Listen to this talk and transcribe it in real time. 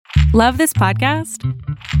Love this podcast?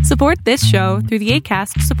 Support this show through the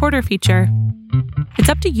Acast supporter feature. It's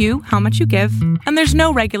up to you how much you give, and there's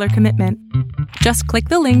no regular commitment. Just click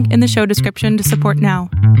the link in the show description to support now.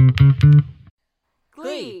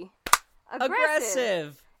 Glee.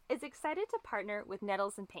 Aggressive is excited to partner with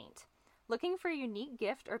Nettles and Paint. Looking for a unique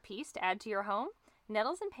gift or piece to add to your home?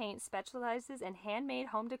 Nettles and Paint specializes in handmade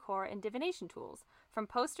home decor and divination tools. From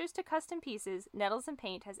posters to custom pieces, Nettles and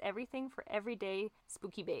Paint has everything for everyday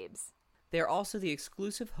spooky babes. They are also the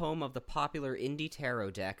exclusive home of the popular indie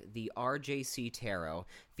tarot deck, the RJC Tarot,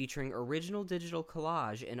 featuring original digital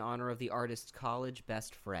collage in honor of the artist's college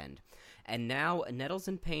best friend. And now, Nettles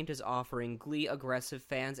and Paint is offering Glee Aggressive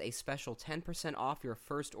fans a special 10% off your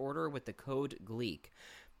first order with the code GLEEK.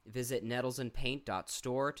 Visit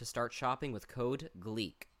nettlesandpaint.store to start shopping with code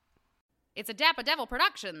GLEEK. It's a Dapper Devil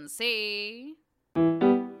production, see? All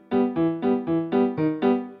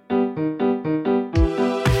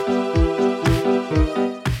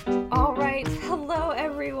right, hello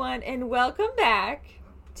everyone, and welcome back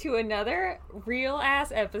to another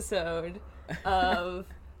real-ass episode of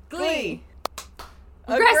Glee.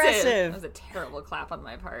 Aggressive! That was a terrible clap on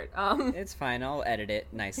my part. It's fine, I'll edit it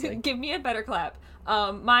nicely. Give me a better clap.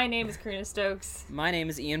 My name is Karina Stokes. My name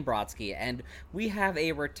is Ian Brodsky, and we have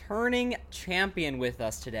a returning champion with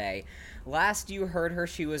us today. Last you heard her,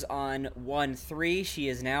 she was on 1-3. She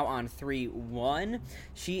is now on 3-1.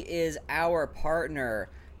 She is our partner.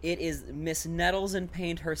 It is Miss Nettles and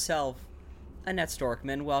Paint herself, Annette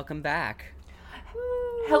Storkman. Welcome back.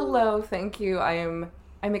 Hello, thank you. I'm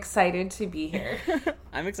excited to be here.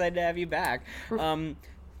 I'm excited to have you back.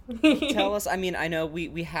 Tell us, I mean, I know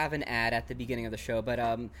we have an ad at the beginning of the show, but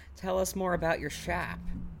tell us more about your shop.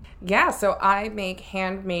 Yeah, so I make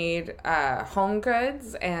handmade home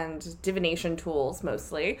goods and divination tools,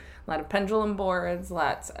 mostly. A lot of pendulum boards,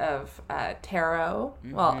 lots of tarot.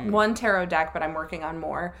 Mm-hmm. Well, one tarot deck, but I'm working on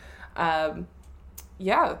more.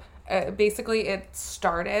 Basically it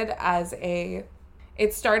started as a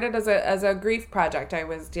grief project. I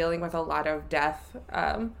was dealing with a lot of death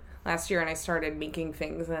last year, and I started making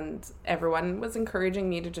things, and everyone was encouraging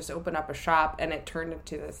me to just open up a shop, and it turned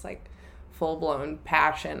into this like full-blown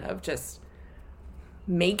passion of just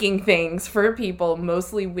making things for people,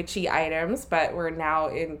 mostly witchy items, but we're now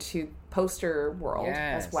into poster world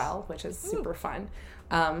as well, which is super fun.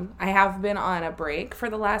 I have been on a break for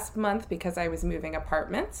the last month because I was moving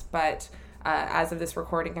apartments, but as of this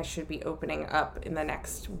recording, I should be opening up in the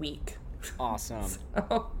next week. Awesome.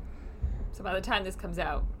 So by the time this comes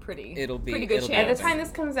out, it'll be pretty good chance. By the time this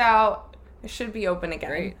comes out, it should be open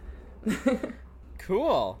again. Great.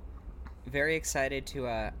 Cool. Very excited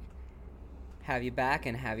to have you back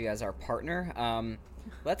and have you as our partner.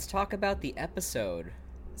 Let's talk about the episode.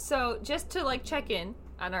 So just to check in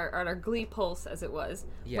on our Glee pulse, as it was,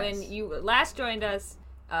 yes. When you last joined us,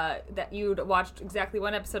 that you'd watched exactly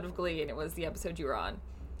one episode of Glee, and it was the episode you were on.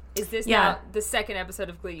 Is this now the second episode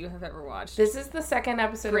of Glee you have ever watched? This is the second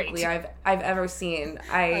episode of Glee I've ever seen.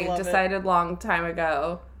 I decided a long time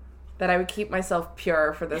ago that I would keep myself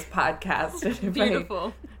pure for this podcast. And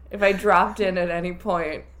Beautiful. If I dropped in at any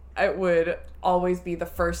point, it would always be the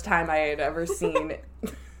first time I had ever seen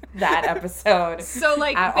that episode. So,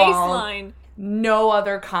 baseline. All. No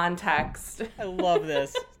other context. I love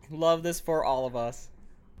this. Love this for all of us.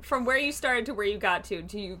 From where you started to where you got to,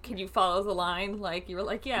 can you follow the line? You were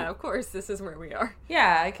like, yeah, of course, this is where we are.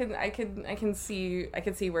 Yeah, I can see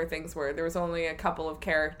where things were. There was only a couple of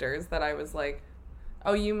characters that I was like,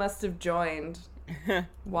 oh, you must have joined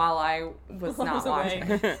while I was not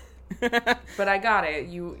watching. But I got it.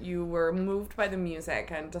 You were moved by the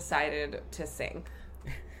music and decided to sing.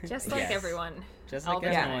 Just like everyone. Just like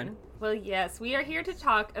everyone. Well, yes, we are here to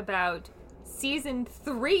talk about season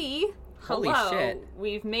 3. Holy shit.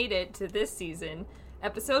 We've made it to this season.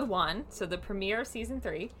 Episode 1, so the premiere of season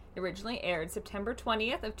 3, originally aired September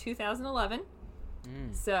 20th of 2011.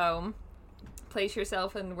 So, place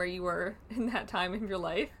yourself in where you were in that time of your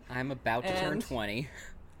life. I'm about to turn 20.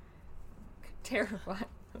 Terrifying.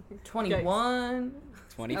 21.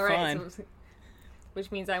 20 All fun. right, so,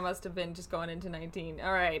 which means I must have been just going into 19.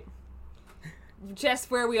 All right.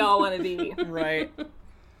 Just where we all want to be. Right.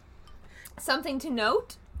 Something to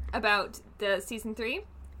note about the season 3,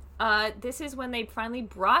 this is when they finally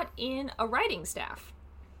brought in a writing staff.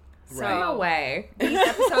 So no way. These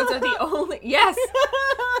episodes are the only... Yes!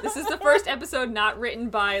 This is the first episode not written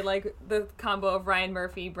by, the combo of Ryan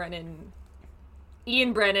Murphy,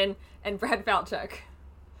 Ian Brennan, and Brad Falchuk.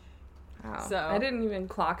 Wow. So I didn't even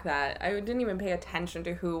clock that. I didn't even pay attention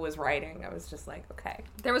to who was writing. I was just like, okay.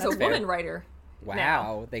 There was a woman writer.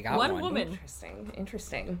 Wow, they got one. woman.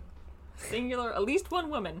 Interesting. Singular, at least one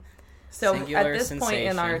woman. So Singular at this sensation. point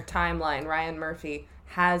in our timeline, Ryan Murphy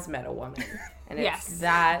has met a woman. And Yes. it's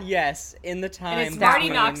that... Yes, in the time. And it's Marty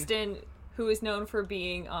Noxton, who is known for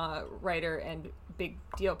being a writer and big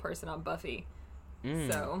deal person on Buffy.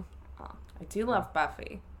 So... I do love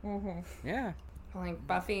Buffy. Yeah. Like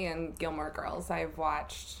Buffy and Gilmore Girls, I've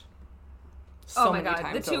watched oh my many god,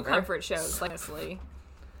 times the two over. comfort shows, honestly.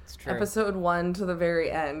 It's true. Episode 1 to the very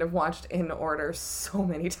end, I've watched in order so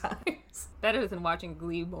many times. Better than watching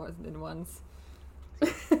Glee more than once.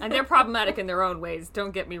 And they're problematic in their own ways,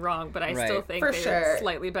 don't get me wrong, but I Right. still think For they're sure.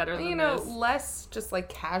 slightly better than You know, this. less just like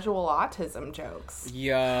casual autism jokes.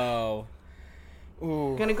 Yo.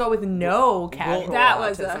 Ooh. I'm gonna go with no casual That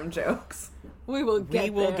was autism jokes. We will get We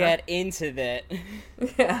will there. get into that.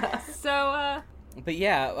 Yeah. So, But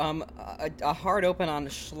yeah, a hard open on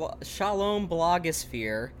Shalom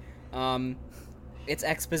Blogosphere. It's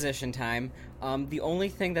exposition time. The only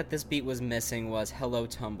thing that this beat was missing was Hello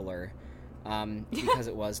Tumblr, because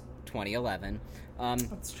it was 2011.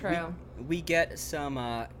 That's true. We get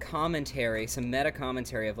some commentary, some meta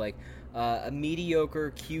commentary of like a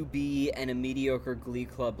mediocre QB and a mediocre Glee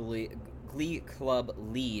Club lead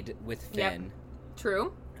with Finn. Yep.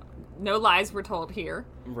 True. No lies were told here.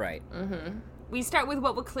 Right. We start with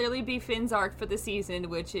what will clearly be Finn's arc for the season,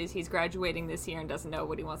 which is he's graduating this year and doesn't know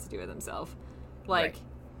what he wants to do with himself. Like,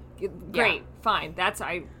 great, fine.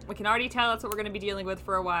 We can already tell that's what we're going to be dealing with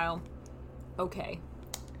for a while. Okay.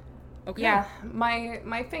 Yeah,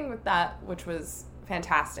 my thing with that, which was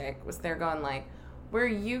fantastic, was they're going like, where are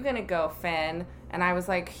you gonna go, Finn? And I was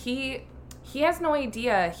like, he has no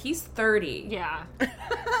idea. He's 30. Yeah.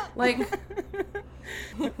 Like,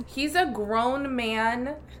 he's a grown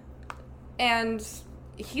man, and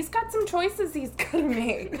he's got some choices he's gonna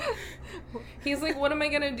make. He's like, what am I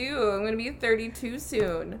gonna do? I'm gonna be 32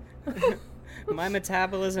 soon. My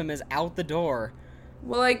metabolism is out the door.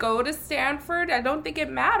 Will I go to Stanford? I don't think it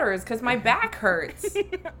matters, because my back hurts.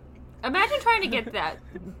 Imagine trying to get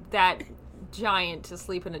that giant to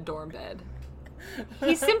sleep in a dorm bed.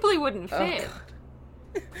 He simply wouldn't fit.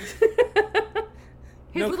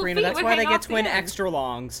 His No, little Karina, feet that's would why they hang get off the twin end. extra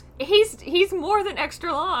longs. He's more than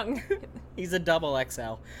extra long. He's a double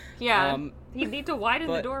XL. Yeah. He'd need to widen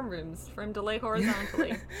the but- dorm rooms for him to lay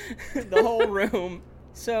horizontally. The whole room.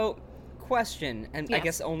 So, question, and I Yes.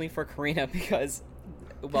 guess only for Karina, because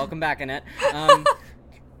welcome back, Annette.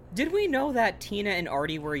 Did we know that Tina and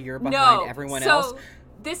Artie were a year behind everyone else? So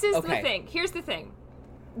this is Okay. the thing. Here's the thing.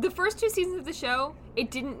 The first 2 seasons of the show, it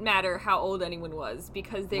didn't matter how old anyone was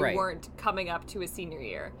because they Right. weren't coming up to a senior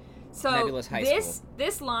year. So Nebulous high school.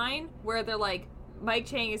 this line where they're like, Mike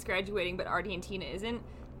Chang is graduating, but Artie and Tina isn't.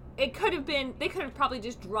 It could have been. They could have probably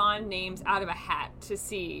just drawn names out of a hat to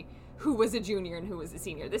see who was a junior and who was a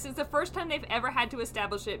senior. This is the first time they've ever had to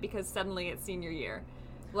establish it because suddenly it's senior year.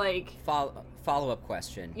 Like, Follow-up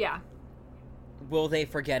question. yeah, Will they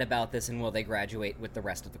forget about this and will they graduate with the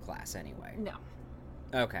rest of the class anyway? no.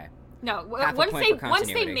 Okay. No, Half a once point they for once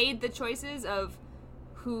they continuity. made the choices of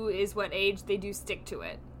who is what age, they do stick to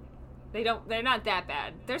it. They're not that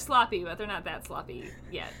bad. They're sloppy, but they're not that sloppy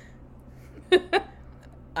yet.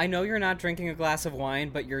 I know you're not drinking a glass of wine,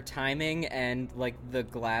 but your timing and, like, the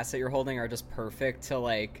glass that you're holding are just perfect to,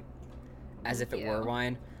 like, as if it were you.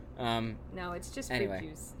 wine. No, it's just Anyway. fruit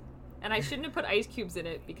juice. And I shouldn't have put ice cubes in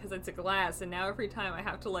it because it's a glass, and now every time I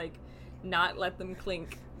have to, like, not let them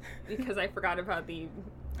clink because I forgot about the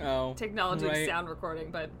Oh, technology of right. sound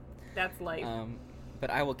recording, but that's life. But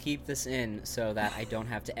I will keep this in so that I don't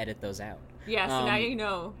have to edit those out. Yeah, so now you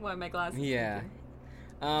know why my glass is Yeah.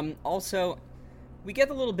 clinking. Also, we get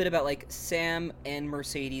a little bit about, like, Sam and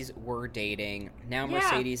Mercedes were dating. Now Yeah.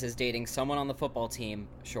 Mercedes is dating someone on the football team,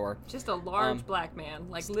 sure. Just a large black man.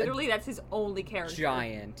 Like, literally, that's his only character.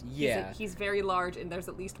 Giant, yeah. He's very large, and there's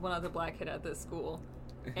at least one other black kid at this school.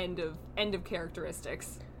 End of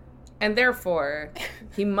characteristics. And therefore,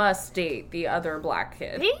 he must date the other black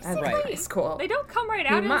kid at the Basically, high school. They don't come right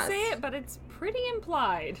out and must. say it, but it's pretty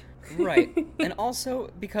implied. Right. And also,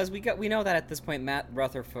 because we know that at this point Matt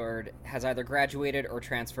Rutherford has either graduated or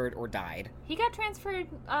transferred or died. He got transferred.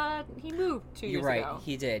 He moved 2 years You're right, ago.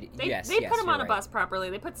 he did. They yes, put him you're on a right. bus properly.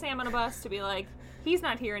 They put Sam on a bus to be like, he's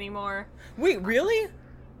not here anymore. Wait, really?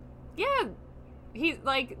 Yeah, he's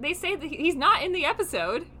like they say that he's not in the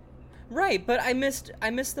episode. Right, but I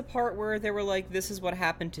missed the part where they were like, "This is what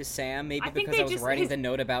happened to Sam." Maybe I think because they I was just- writing his- the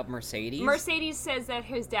note about Mercedes. Mercedes says that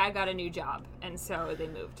his dad got a new job, and so they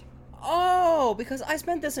moved. Oh, because I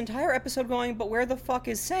spent this entire episode going, "But where the fuck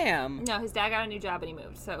is Sam?" No, his dad got a new job and he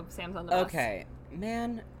moved, so Sam's on the bus. Okay,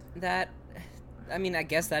 man, I mean, I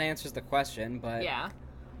guess that answers the question, but Yeah.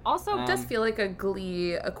 Also, it does feel like a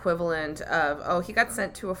Glee equivalent of, he got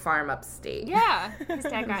sent to a farm upstate. Yeah, his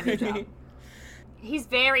dad got a new job. He's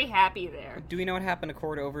very happy there. Do we know what happened to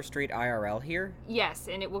Cord Overstreet IRL here? Yes,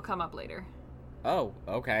 and it will come up later. Oh,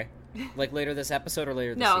 okay. Like later this episode or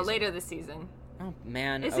later this season? No, later this season. Oh,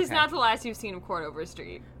 man. This is not the last you've seen of Cord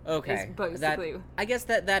Overstreet. Okay. Basically. I guess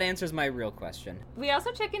that answers my real question. We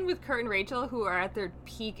also check in with Kurt and Rachel, who are at their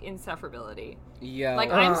peak insufferability. Yeah. Like,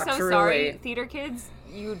 I'm so truly. sorry, theater kids,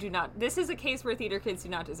 you do not... This is a case where theater kids do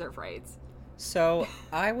not deserve rights. So,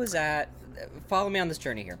 I was at... Follow me on this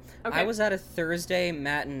journey here. Okay. I was at a Thursday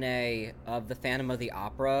matinee of the Phantom of the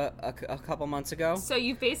Opera a couple months ago. So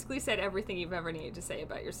you've basically said everything you've ever needed to say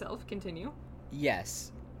about yourself. Continue.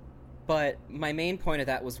 Yes. But my main point of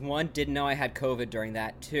that was, one, didn't know I had COVID during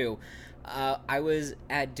that. Two, I was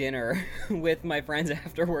at dinner with my friends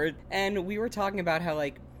afterward, and we were talking about how,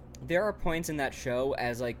 like, there are points in that show,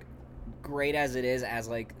 as, like, great as it is, as,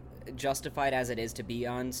 like, justified as it is to be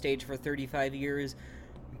on stage for 35 years,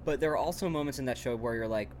 but there are also moments in that show where you're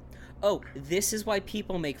like, oh, this is why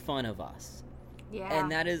people make fun of us. Yeah.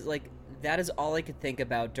 And that is all I could think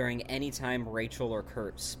about during any time Rachel or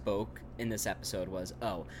Kurt spoke in this episode was,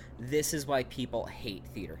 oh, this is why people hate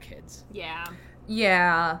theater kids. Yeah.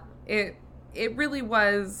 Yeah. It really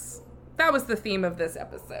was... That was the theme of this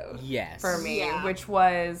episode. Yes. For me, Yeah. which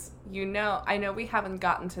was, I know we haven't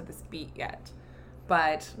gotten to this beat yet,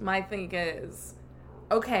 but my thing is,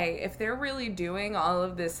 okay, if they're really doing all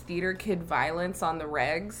of this theater kid violence on the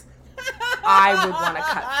regs, I would want to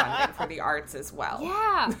cut funding for the arts as well.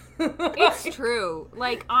 Yeah. It's true.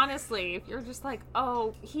 Like, honestly, if you're just like,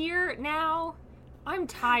 oh, here, now, I'm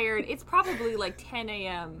tired. It's probably like 10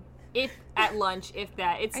 a.m. If at lunch, if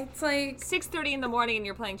that. It's like 6:30 in the morning and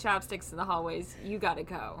you're playing chopsticks in the hallways. You gotta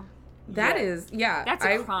go. That's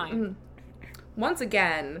a crime. Once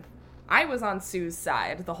again, I was on Sue's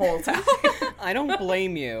side the whole time. I don't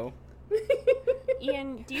blame you.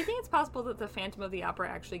 Ian, do you think it's possible that the Phantom of the Opera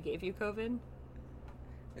actually gave you COVID?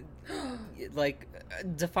 Like,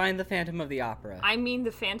 define the Phantom of the Opera. I mean,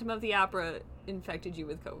 the Phantom of the Opera infected you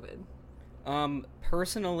with COVID.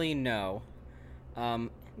 Personally, no.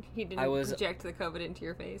 He didn't project the COVID into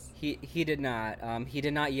your face. He did not. He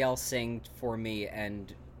did not yell "sing" for me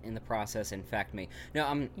and in the process infect me.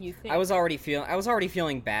 No, You think? I was already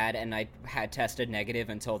feeling bad, and I had tested negative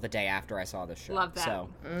until the day after I saw the show. Love that. So,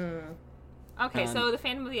 Okay, so the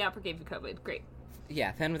Phantom of the Opera gave you COVID. Great.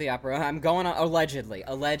 yeah, Phantom of the Opera. I'm going on allegedly.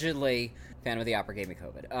 Phantom of the Opera gave me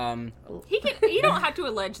COVID. You don't have to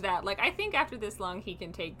allege that. Like, I think after this long, he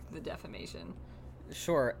can take the defamation.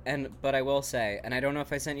 Sure, but I will say, and I don't know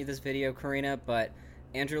if I sent you this video, Karina, but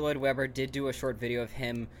Andrew Lloyd Webber did do a short video of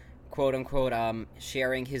him, quote unquote,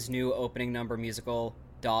 sharing his new opening number musical,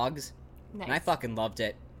 Dogs. Nice. And I fucking loved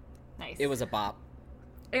it. Nice. It was a bop.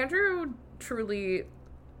 Andrew truly,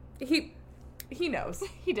 he knows.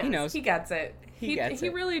 He does. He knows. He gets it. He gets it. He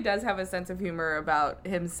really does have a sense of humor about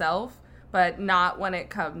himself, but not when it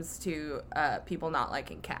comes to people not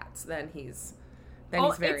liking cats. Then he's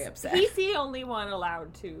very upset. He's the only one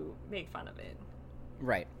allowed to make fun of it.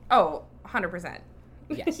 Right. Oh, 100%.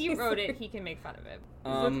 Yes. He wrote it. He can make fun of it.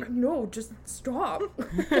 No, just stop.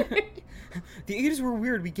 The 80s were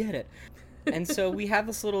weird, we get it. And so we have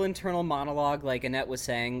this little internal monologue, like Annette was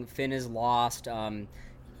saying, Finn is lost,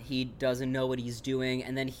 he doesn't know what he's doing,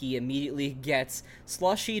 and then he immediately gets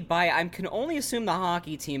slushied by, I can only assume the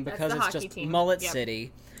hockey team, because it's just team. Mullet Yep.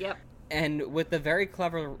 City. Yep. And with the very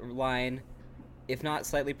clever line, if not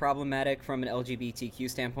slightly problematic from an LGBTQ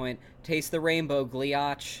standpoint, taste the rainbow,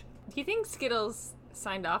 Gliotch. Do you think Skittles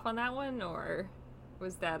signed off on that one, or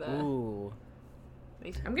was that a... Ooh.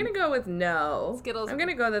 I'm going to go with no. Skittles. I'm going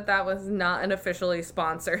to go that was not an officially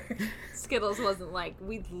sponsored. Skittles wasn't like,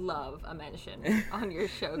 we'd love a mention on your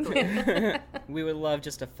show, Glee. We would love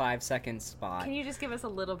just a 5-second spot. Can you just give us a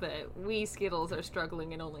little bit? We Skittles are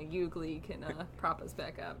struggling and only you, Glee, can prop us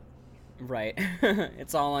back up. Right.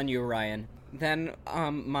 It's all on you, Ryan. Then,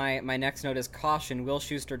 my next note is caution, Will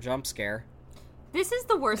Schuester jump scare. This is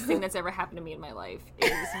the worst thing that's ever happened to me in my life,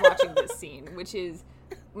 is watching this scene, which is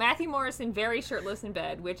Matthew Morrison very shirtless in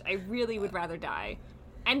bed, which I really would rather die.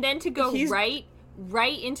 And then to go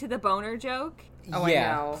right into the boner joke. Oh,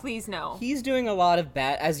 yeah. I know. Please no. He's doing a lot of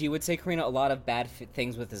bad, as you would say, Karina, a lot of bad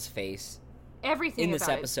things with his face. Everything in this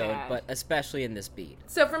about episode, it's bad. but especially in this beat.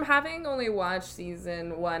 So from having only watched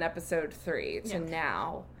season 1, episode 3 to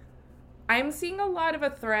now, I'm seeing a lot of a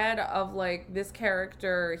thread of, like, this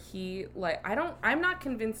character, I'm not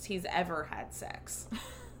convinced he's ever had sex.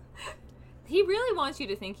 He really wants you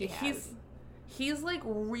to think he has. He's like,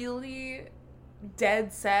 really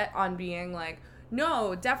dead set on being like,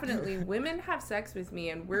 no, definitely women have sex with me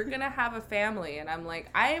and we're gonna have a family. And I'm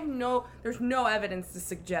like, there's no evidence to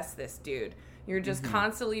suggest this, dude. You're just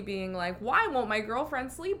constantly being like, why won't my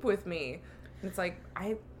girlfriend sleep with me? And it's like,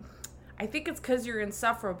 I think it's because you're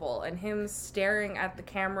insufferable. And him staring at the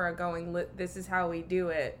camera going, this is how we do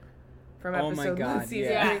it, from episode 1,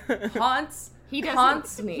 season 3,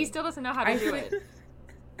 haunts me. He still doesn't know how to do it.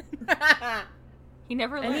 He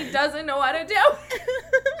never learned. And he doesn't know how to do it.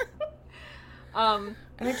 And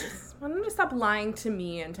I just want him to stop lying to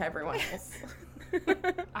me and to everyone else.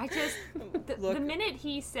 The minute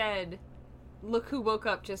he said, look who woke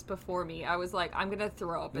up just before me, I was like, I'm going to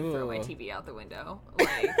throw up and throw my TV out the window.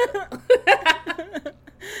 Like,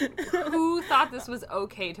 who thought this was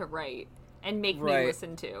okay to write and make me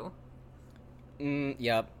listen to?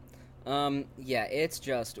 Yep. Yeah, it's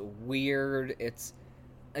just weird. It's,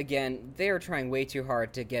 again, they're trying way too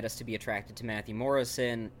hard to get us to be attracted to Matthew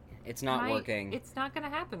Morrison. It's not working. It's not going to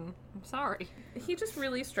happen. I'm sorry. He just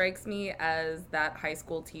really strikes me as that high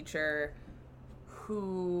school teacher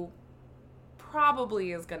who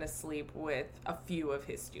probably is going to sleep with a few of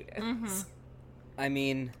his students. I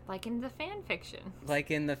mean... Like in the fan fiction.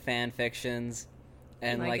 Like in the fan fictions.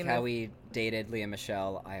 And like how we dated Leah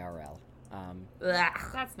Michelle IRL.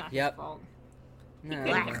 That's not his fault. He could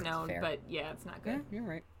have known, fair. But yeah, it's not good. Yeah, you're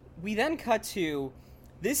right. We then cut to...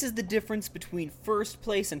 This is the difference between first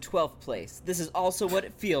place and 12th place. This is also what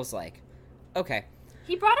it feels like. Okay.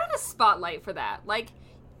 He brought out a spotlight for that. Like,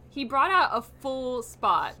 he brought out a full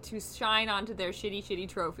spot to shine onto their shitty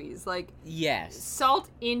trophies. Like, yes.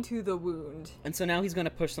 Salt into the wound. And so now he's going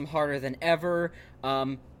to push them harder than ever.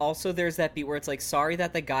 Also, there's that beat where it's like, sorry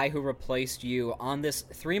that the guy who replaced you on this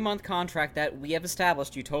 3-month contract that we have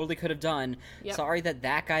established you totally could have done. Yep. Sorry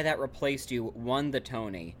that guy that replaced you won the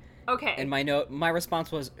Tony. Okay. And my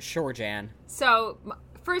response was, sure, Jan. So,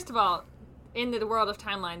 first of all, in the world of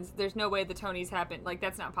timelines, there's no way the Tonys happened. Like,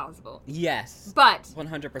 that's not possible. Yes. But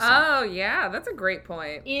 100%. Oh, yeah, that's a great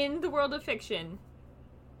point. In the world of fiction,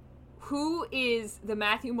 who is the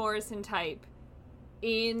Matthew Morrison type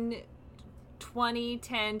in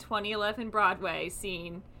 2010, 2011 Broadway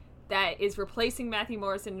scene that is replacing Matthew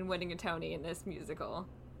Morrison and winning a Tony in this musical?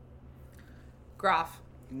 Groff.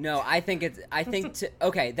 No,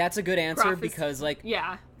 okay, that's a good answer because, like...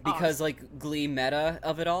 Yeah. Because, like, Glee meta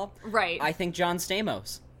of it all. Right. I think John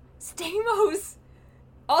Stamos. Stamos!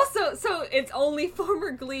 Also, so it's only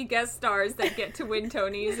former Glee guest stars that get to win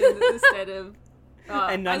Tonys instead of...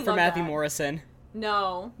 and none for Matthew Morrison.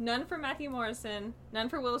 No, none for Matthew Morrison. None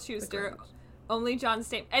for Will Schuester. Only John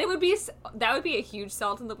Stamos. And that would be a huge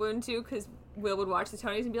salt in the wound, too, because Will would watch the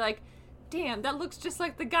Tonys and be like, damn, that looks just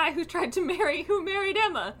like the guy who married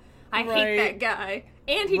Emma. I hate that guy.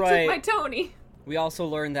 And he took my Tony. We also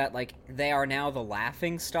learned that, like, they are now the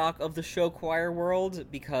laughing stock of the show choir world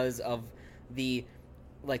because of the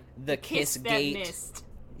Kiss Gate. That missed.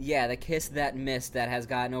 Yeah, the Kiss That Missed that has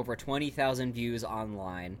gotten over 20,000 views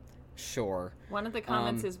online. Sure. One of the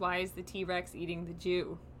comments is, why is the T-Rex eating the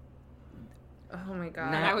Jew? Oh my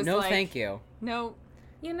god. Thank you. No.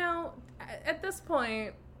 You know, at this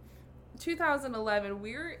point, 2011,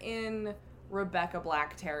 we're in Rebecca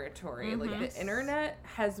Black territory. Like, the internet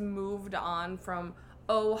has moved on from,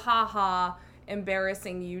 oh, haha,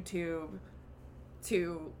 embarrassing YouTube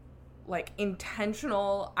to, like,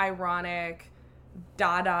 intentional, ironic,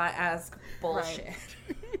 Dada-esque bullshit.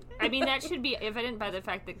 Right. I mean, that should be evident by the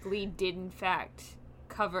fact that Glee did, in fact,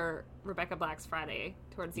 cover Rebecca Black's Friday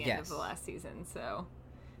towards the end of the last season, so...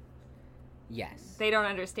 Yes. They don't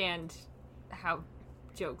understand how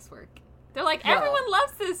jokes work. They're like, everyone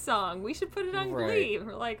loves this song. We should put it on Glee.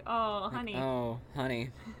 We're like, oh, honey. Oh, honey.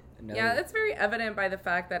 No. Yeah, it's very evident by the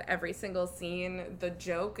fact that every single scene, the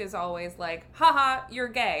joke is always like, haha, you're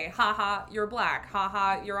gay. Haha, you're black.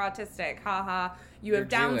 Haha, you're autistic. Haha, you have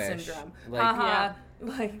Down syndrome. Haha,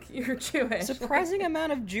 like, you're Jewish. Surprising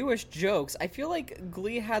amount of Jewish jokes. I feel like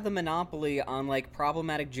Glee had the monopoly on, like,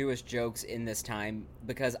 problematic Jewish jokes in this time,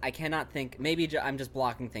 because I cannot think, maybe I'm just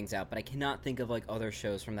blocking things out, but I cannot think of, like, other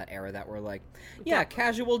shows from that era that were like,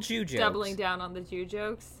 casual Jew jokes. Doubling down on the Jew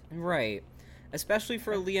jokes. Right. Especially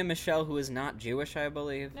for Leah Michelle, who is not Jewish, I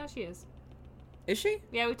believe. No, she is. Is she?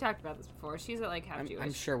 Yeah, we talked about this before. She's like half Jewish.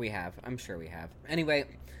 I'm sure we have. Anyway,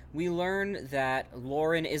 we learn that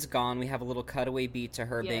Lauren is gone. We have a little cutaway beat to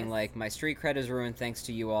her being like, my street cred is ruined thanks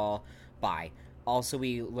to you all. Bye. Also,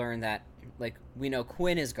 we learn that, like, we know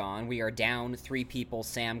Quinn is gone. We are down 3 people,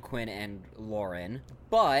 Sam, Quinn, and Lauren.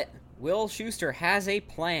 But Will Schuester has a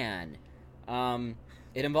plan.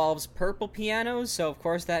 It involves purple pianos, so of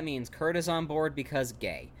course that means Kurt is on board because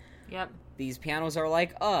gay. Yep. These pianos are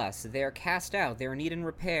like us. They're cast out. They're need in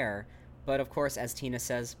repair. But of course, as Tina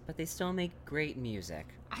says, but they still make great music.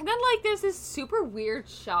 And then, like, there's this super weird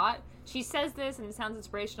shot. She says this and it sounds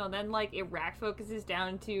inspirational, and then, like, it rack focuses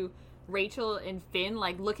down to Rachel and Finn,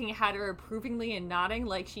 like, looking at her approvingly and nodding,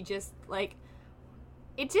 like she just, like,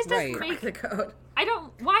 it just doesn't make the code.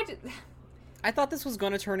 I thought this was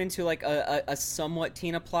going to turn into, like, a somewhat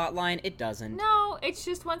Tina plotline. It doesn't. No, it's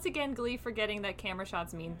just, once again, Glee forgetting that camera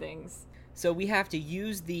shots mean things. So we have to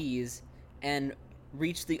use these and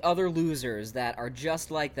reach the other losers that are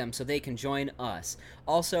just like them so they can join us.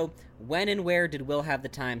 Also, when and where did Will have the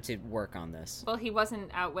time to work on this? Well, he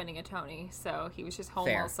wasn't out winning a Tony, so he was just home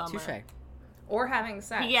all summer. Touché. Or having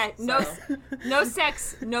sex. Yeah, no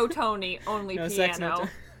sex, no Tony, only no piano. Sex, no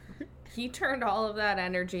He turned all of that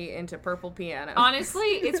energy into purple piano. Honestly,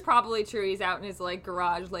 it's probably true. He's out in his, like,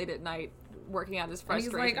 garage late at night working out his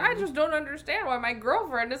frustration. And he's like, I just don't understand why my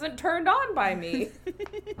girlfriend isn't turned on by me.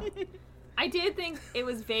 I did think it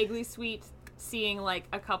was vaguely sweet seeing, like,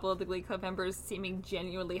 a couple of the Glee Club members seeming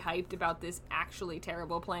genuinely hyped about this actually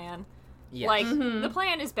terrible plan. Yes. Like, the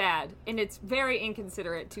plan is bad, and it's very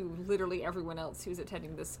inconsiderate to literally everyone else who's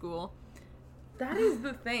attending this school. That is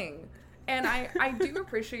the thing. And I do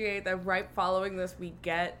appreciate that right following this we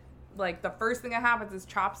get, like, the first thing that happens is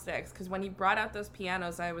chopsticks. Because when he brought out those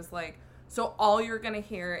pianos, I was like, so all you're going to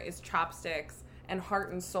hear is chopsticks and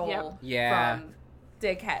heart and soul from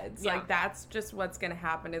dickheads. Yeah. Like, that's just what's going to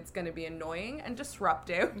happen. It's going to be annoying and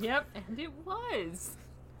disruptive. Yep, and it was.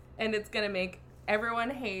 And it's going to make everyone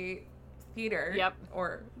hate theater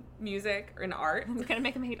or music or art. It's going to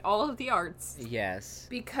make them hate all of the arts. Yes.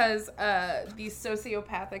 Because these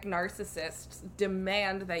sociopathic narcissists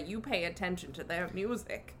demand that you pay attention to their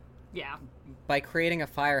music. Yeah. By creating a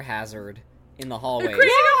fire hazard in the hallways.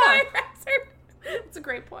 Creating a fire hazard. It's a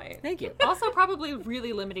great point. Thank you. Also probably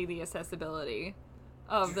really limiting the accessibility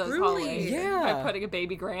of those hallways. Yeah. By putting a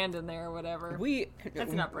baby grand in there or whatever.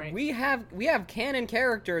 That's not right. We have canon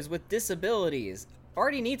characters with disabilities.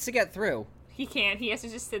 Artie needs to get through. He can't. He has to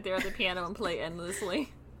just sit there at the piano and play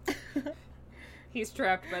endlessly. He's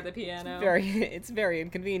trapped by the piano. It's very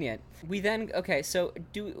inconvenient. We then so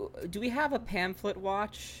do we have a pamphlet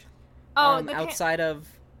watch? Oh, outside of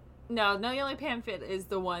No, the only pamphlet is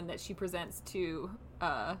the one that she presents to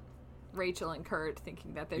Rachel and Kurt,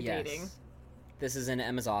 thinking that they're dating. This is in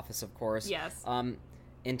Emma's office, of course. Yes.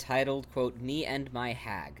 Entitled, quote, "Me and My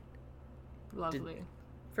Hag." Lovely.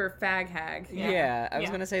 For fag hag. Yeah, I was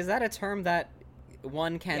going to say, is that a term that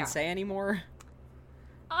one can say anymore?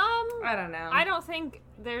 I don't know. I don't think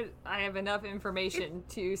I have enough information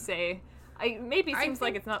to say. Maybe it seems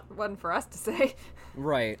like it's not one for us to say.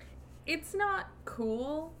 Right. It's not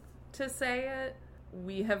cool to say it.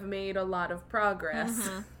 We have made a lot of progress.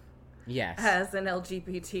 Yes. As an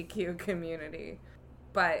LGBTQ community.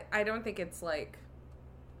 But I don't think it's, like,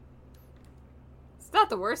 it's not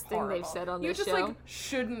the worst thing horrible. They've said on this show. You show. just, like,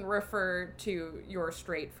 shouldn't refer to your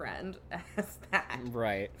straight friend as that.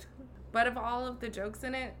 Right. But of all of the jokes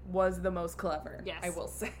in it, was the most clever. Yes. I will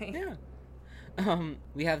say. Yeah.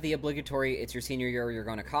 We have the obligatory, it's your senior year, you're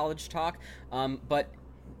going to college talk. But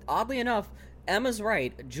oddly enough, Emma's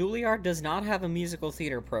right. Juilliard does not have a musical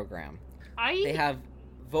theater program. They have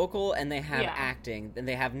vocal and they have acting, and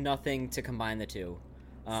they have nothing to combine the two.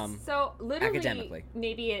 So literally, academically.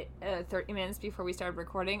 maybe 30 minutes before we started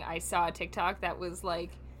recording, I saw a TikTok that was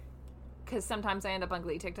like, because sometimes I end up on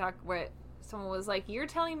Glee TikTok where someone was like, "You're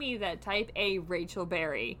telling me that Type A Rachel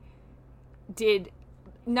Berry did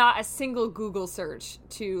not a single Google search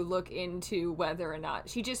to look into whether or not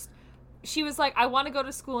she was like, I want to go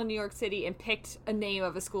to school in New York City, and picked a name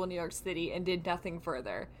of a school in New York City and did nothing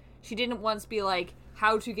further. She didn't once be like,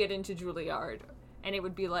 how to get into Juilliard." And it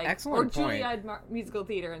would be like, excellent point. Juilliard musical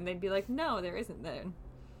theater. And they'd be like, no, there isn't then.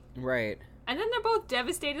 Right. And then they're both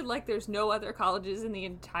devastated like there's no other colleges in the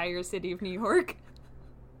entire city of New York.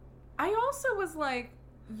 I also was like,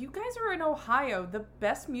 you guys are in Ohio. The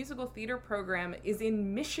best musical theater program is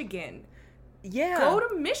in Michigan. Yeah. Go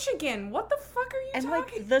to Michigan. What the fuck are you talking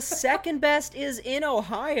about? And, like, the second best is in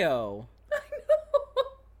Ohio. I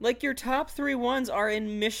know. Like, your top 3 ones are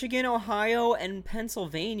in Michigan, Ohio, and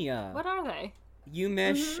Pennsylvania. What are they?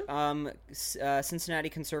 UMich, Cincinnati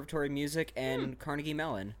Conservatory of Music, and Carnegie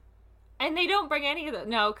Mellon. And they don't bring any of them.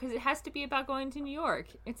 No, because it has to be about going to New York.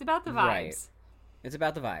 It's about the vibes. Right. It's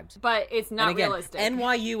about the vibes. But it's not and again, realistic.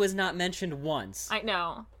 NYU is not mentioned once. I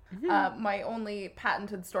know. My only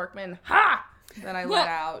patented Storkman that I let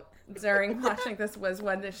out during watching this was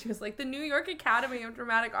when she was like, the New York Academy of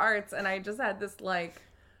Dramatic Arts, and I just had this, like,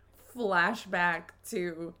 flashback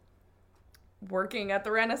to working at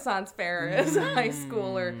the Renaissance Fair as a high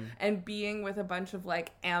schooler and being with a bunch of,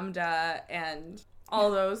 like, AMDA and all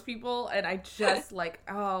those people, and I just like,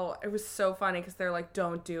 oh, it was so funny because they're like,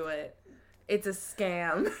 don't do it. It's a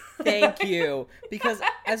scam. Thank you. Because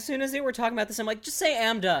as soon as they were talking about this, I'm like, just say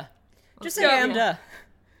AMDA. Just say AMDA.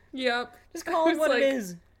 Yep. Just call it what it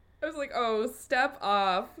is. I was like, oh, step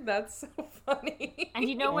off. That's so funny. And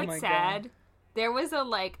you know what's sad? God. There was a,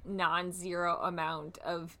 like, non-zero amount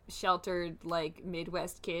of sheltered, like,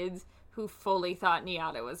 Midwest kids who fully thought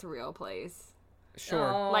NIATA was a real place.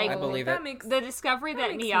 Sure. Like, I believe it. The discovery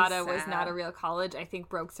that NIATA was not a real college, I think,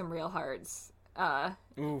 broke some real hearts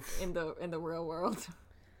in the real world.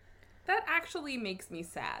 That actually makes me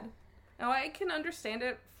sad. Now, I can understand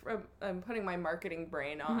it from putting my marketing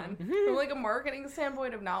brain on. From, like, a marketing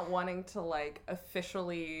standpoint of not wanting to, like,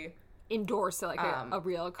 officially endorse, like, a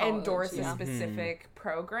real college. Endorse a specific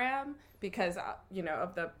program because, you know,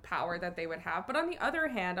 of the power that they would have. But on the other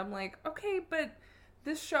hand, I'm like, okay, but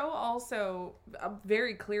this show also,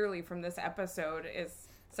 very clearly from this episode, is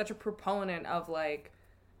such a proponent of, like,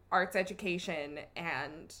 arts education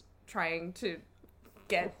and trying to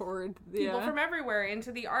get people from everywhere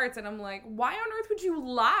into the arts. And I'm like, why on earth would you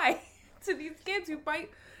lie to these kids who might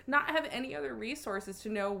not have any other resources to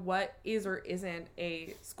know what is or isn't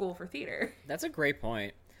a school for theater? That's a great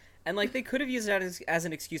point. And, like, they could have used that as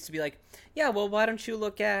an excuse to be like, yeah, well, why don't you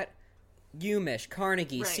look at UMich,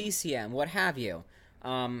 Carnegie, CCM, what have you?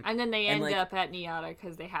 And then they end up at NIATA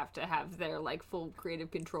because they have to have their, like, full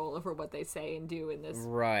creative control over what they say and do in this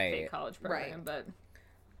fake college program. But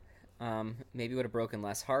maybe would have broken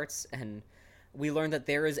less hearts. And we learned that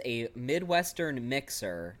there is a Midwestern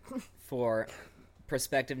mixer for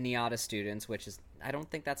prospective NIATA students, which is, I don't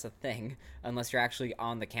think that's a thing unless you're actually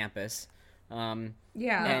on the campus. And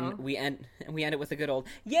we end it with a good old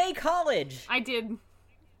yay college. I did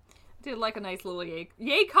like a nice little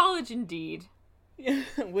yay college indeed.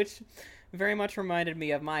 Which very much reminded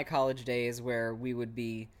me of my college days, where we would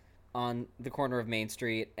be on the corner of Main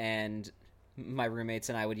Street and my roommates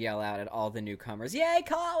and I would yell out at all the newcomers, yay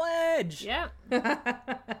college! Yep.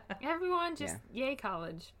 Everyone just yay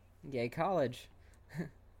college. Yay college.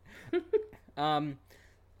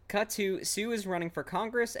 Cut to Sue is running for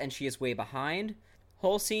Congress and she is way behind.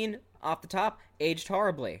 Whole scene off the top, aged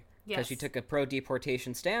horribly. Because she took a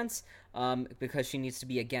pro-deportation stance, because she needs to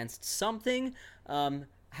be against something.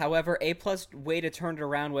 However, A+ way to turn it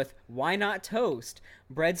around with, why not toast?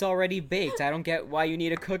 Bread's already baked. I don't get why you need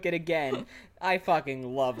to cook it again. I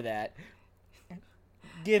fucking love that.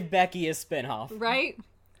 Give Becky a spinoff. Right?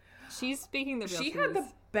 She's speaking the real truth. She had the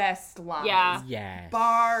best lines. Yeah. Yes.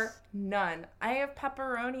 Bar none. I have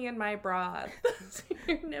pepperoni in my broth.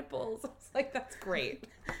 Your nipples. I was like, that's great.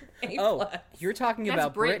 A+. Oh, you're talking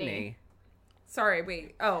about Brittany. Sorry,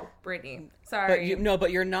 wait. Oh, Brittany. Sorry.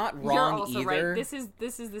 But you're not wrong you're also either. Right.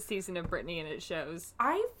 This is the season of Brittany, and it shows.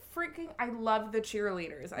 I love the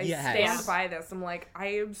cheerleaders. I stand by this. I'm like, I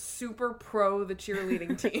am super pro the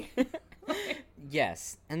cheerleading team.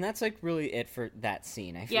 Yes, and that's like really it for that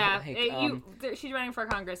scene. I feel like she's running for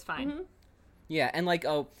Congress. Fine. Mm-hmm. Yeah, and like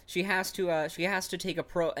she has to take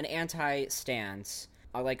an anti stance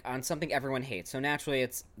like on something everyone hates. So naturally,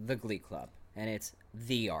 it's the Glee Club and it's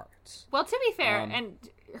the arts. Well, to be fair, and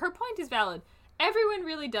her point is valid. Everyone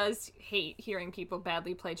really does hate hearing people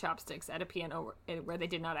badly play chopsticks at a piano where they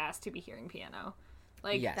did not ask to be hearing piano.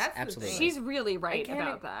 Like, yes, that's absolutely. She's really right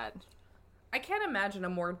about that. I can't imagine a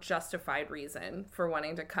more justified reason for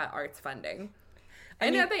wanting to cut arts funding.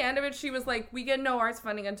 And at the end of it, she was like, we get no arts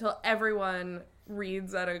funding until everyone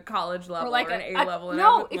reads at a college level or an A level.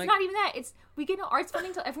 No, it's not even that. It's we get no arts funding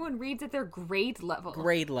until everyone reads at their grade level.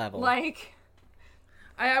 Grade level. Like,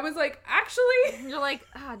 I was like, actually? You're like,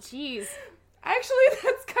 geez. Actually,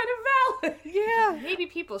 that's kind of valid. Yeah. Maybe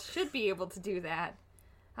people should be able to do that.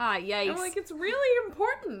 Yikes. I'm like, it's really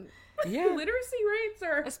important. Yeah. Literacy rates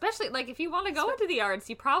are... Especially, like, if you want to go into the arts,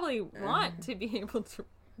 you probably want to be able to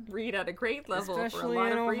read at a grade level for a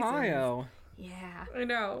lot of reasons. Especially in Ohio. Yeah. I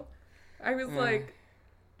know. I was like,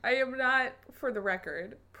 I am not, for the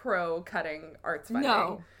record, pro-cutting arts funding.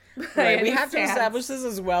 No. Right, we have to establish this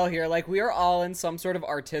as well here. Like, we are all in some sort of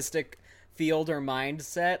artistic field or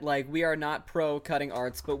mindset. Like, we are not pro-cutting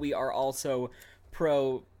arts, but we are also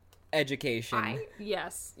pro-education.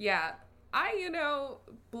 Yes. Yeah. I,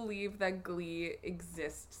 believe that Glee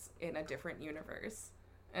exists in a different universe.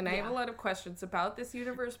 And I have a lot of questions about this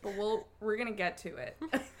universe, but we're going to get to it.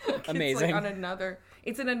 Amazing.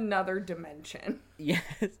 It's in another dimension. Yes.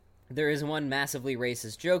 There is one massively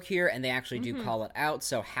racist joke here, and they actually do call it out,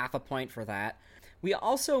 so half a point for that. We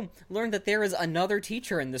also learned that there is another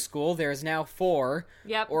teacher in the school. There is now 4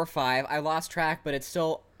 or 5. I lost track, but it's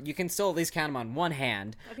still you can still at least count them on one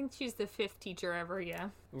hand. I think she's the 5th teacher ever, yeah.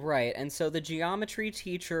 Right, and so the geometry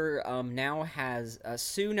teacher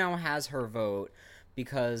Sue now has her vote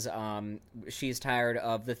because she's tired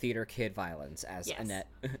of the theater kid violence, as Annette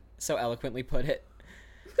so eloquently put it.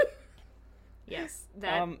 Yes,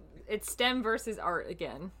 it's STEM versus art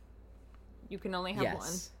again. You can only have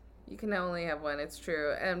one. You can only have one, it's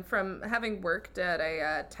true. And from having worked at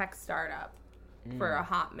a tech startup for a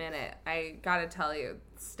hot minute, I gotta tell you,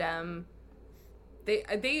 STEM,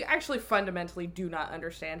 they actually fundamentally do not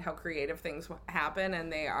understand how creative things happen, and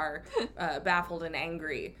they are baffled and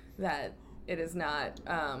angry that it is not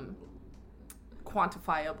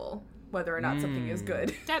quantifiable whether or not something is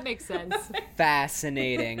good. That makes sense.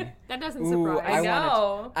 Fascinating. That doesn't surprise. I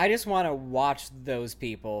know. I just want to watch those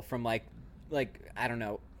people from like I don't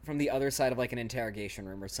know, from the other side of like an interrogation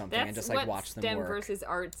room or something, and just like watch them work. STEM versus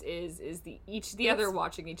arts is the other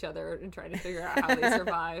watching each other and trying to figure out how they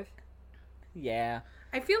survive. Yeah.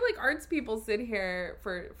 I feel like arts people sit here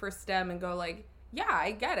for STEM and go like, yeah,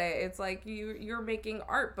 I get it. It's like you're making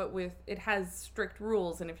art, but it has strict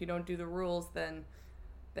rules, and if you don't do the rules, then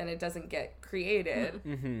it doesn't get created.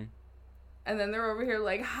 Mm-hmm. And then they're over here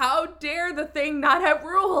like, how dare the thing not have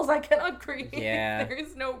rules? I cannot create. Yeah.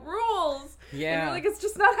 There's no rules. Yeah. And you're like, it's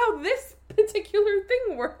just not how this particular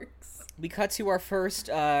thing works. We cut to our first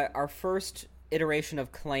iteration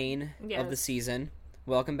of Klaine of the season.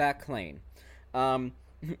 Welcome back, Klaine.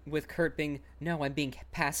 With Kurt being, no, I'm being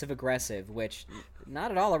passive-aggressive, which, not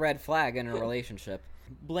at all a red flag in a relationship.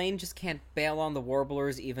 Blaine just can't bail on the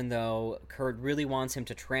Warblers, even though Kurt really wants him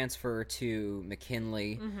to transfer to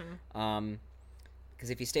McKinley. Because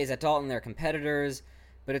if he stays at Dalton, they're competitors.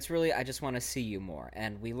 But it's really, I just want to see you more.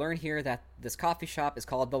 And we learn here that this coffee shop is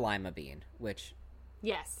called the Lima Bean, which...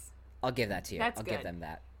 Yes. I'll give that to you. I'll give them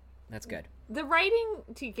that. That's good. The writing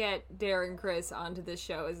to get Darren Criss onto this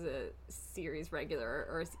show as a series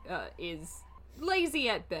regular is lazy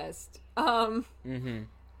at best.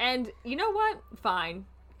 And you know what? Fine.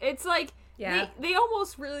 It's like, they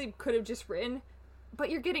almost really could have just written, but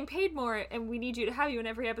you're getting paid more, and we need you to have you in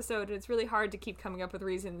every episode, and it's really hard to keep coming up with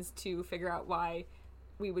reasons to figure out why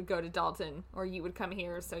we would go to Dalton, or you would come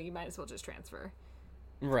here, so you might as well just transfer.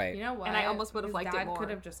 Right. You know what? And I almost would have liked it more. Could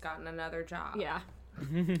have just gotten another job. Yeah.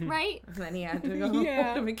 Right? And then he had to go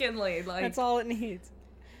to McKinley. Like, that's all it needs.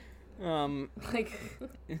 Like,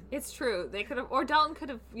 it's true. They could have, or Dalton could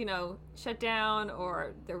have, shut down,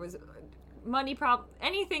 or there was money problem.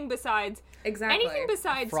 Anything besides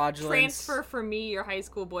fraudulence. Transfer for me, your high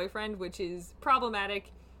school boyfriend, which is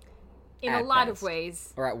problematic in at a lot best. of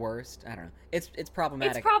ways. Or at worst, I don't know. It's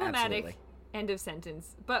problematic. It's problematic. Absolutely. End of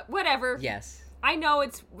sentence. But whatever. Yes. I know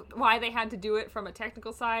it's why they had to do it from a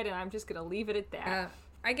technical side, and I'm just going to leave it at that.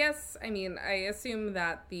 I guess, I assume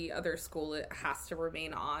that the other school has to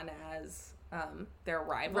remain on as their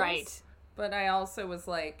rivals. Right. But I also was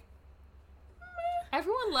like...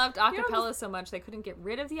 Everyone loved acapella so much they couldn't get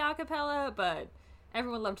rid of the acapella, but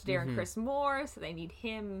everyone loved Darren Criss more, so they need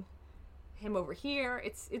him over here.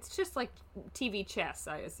 It's just like TV chess,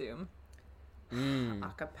 I assume.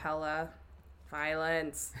 Acapella.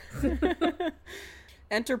 Violence.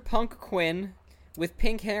 Enter Punk Quinn with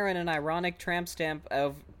pink hair and an ironic tramp stamp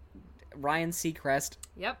of Ryan Seacrest.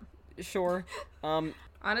 Yep. Sure.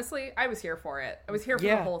 Honestly, I was here for it. I was here for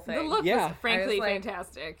the whole thing. The look was frankly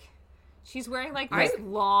fantastic. She's wearing like this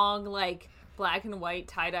long, like black and white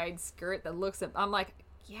tie-dyed skirt that looks. I'm like,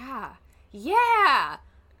 yeah,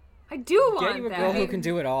 I do want that. Get you a girl who can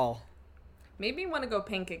do it all. Made me want to go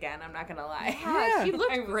pink again. I'm not gonna lie. Yeah, she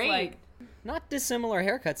looked great. Not dissimilar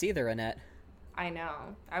haircuts either, Annette. I know.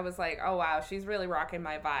 I was like, oh wow, she's really rocking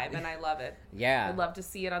my vibe, and I love it. Yeah. I'd love to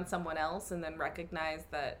see it on someone else and then recognize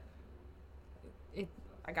that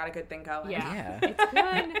I got a good thing going. Yeah. It's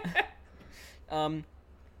good.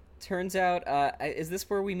 Turns out, is this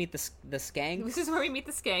where we meet the Skanks? This is where we meet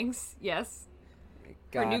the Skanks, yes.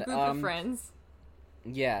 God, Our new group of friends.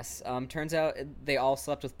 Yes. Turns out they all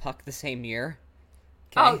slept with Puck the same year.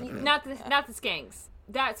 Okay. Oh, not the Skanks.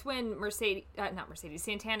 That's when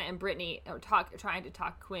Santana and Brittany are trying to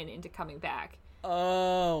talk Quinn into coming back.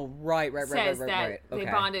 Oh, right. Says that Okay. they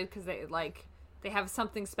bonded because they have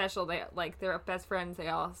something special. They're best friends. They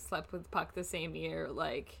all slept with Puck the same year.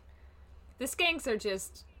 Like, the Skanks are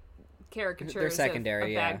just caricatures. They're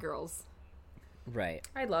secondary, of bad girls. Right.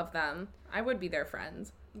 I love them. I would be their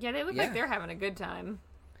friends. Yeah, they look like they're having a good time.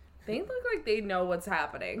 They look like they know what's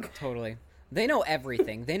happening. Totally. They know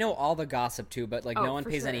everything. They know all the gossip too, but no one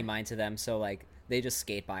pays sure. any mind to them, so they just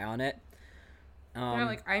skate by on it. They're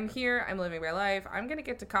like, I'm here, I'm living my life, I'm gonna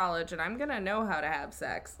get to college, and I'm gonna know how to have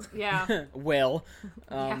sex. Yeah. Will.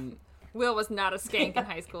 Will was not a skank in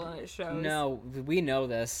high school, and it shows. No, we know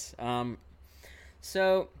this.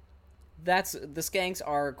 So that's the Skanks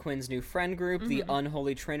are Quinn's new friend group. The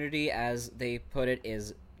Unholy Trinity, as they put it,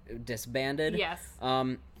 is disbanded. Yes.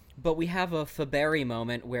 But we have a Faberry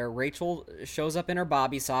moment where Rachel shows up in her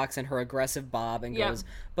bobby socks and her aggressive bob and goes,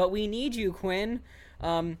 "But we need you, Quinn."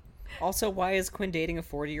 Also, why is Quinn dating a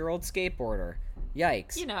 40-year-old skateboarder?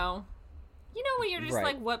 Yikes. You know when you're just Right.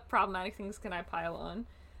 like, what problematic things can I pile on?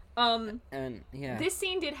 And yeah. This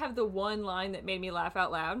scene did have the one line that made me laugh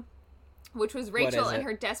out loud, which was Rachel in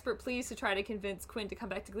her desperate pleas to try to convince Quinn to come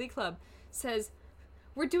back to Glee Club says,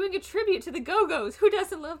 "We're doing a tribute to the Go-Go's. Who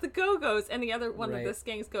doesn't love the Go-Go's?" And the other one of the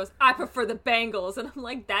skanks goes, "I prefer the Bangles." And I'm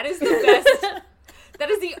like, that is the best. That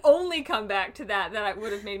is the only comeback to that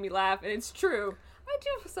would have made me laugh. And it's true. I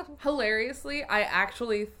do something. Hilariously, I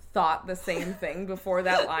actually thought the same thing before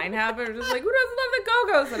that line happened. I was just like, who doesn't love the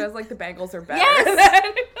Go-Go's? And I was like, the Bangles are better.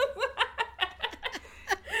 Yes!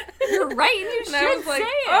 You're right. You should I was like, say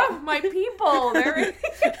it. oh, my people. They're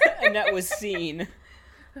And that was seen. I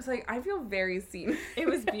was like, I feel very seen. It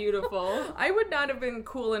was beautiful. I would not have been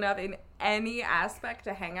cool enough in any aspect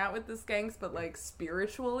to hang out with the skanks, but like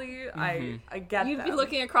spiritually, I get You'd them. be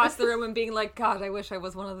looking across the room and being like, God, I wish I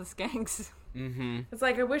was one of the skanks. It's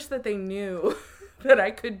like, I wish that they knew that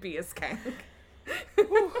I could be a skank.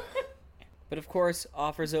 But of course,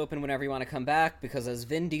 offers open whenever you want to come back, because as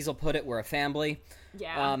Vin Diesel put it, we're a family.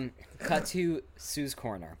 Yeah. Cut to Sue's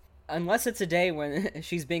corner. Unless it's a day when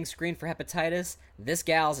she's being screened for hepatitis, this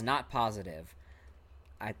gal's not positive.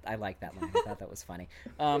 I like that line. I thought that was funny.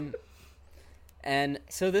 And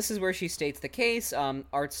so this is where she states the case.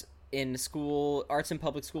 Arts in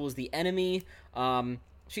public school is the enemy.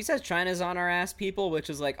 She says China's on our ass, people, which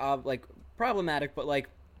is like problematic, but like,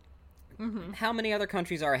 how many other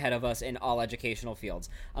countries are ahead of us in all educational fields?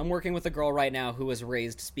 I'm working with a girl right now who was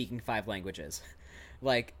raised speaking 5 languages.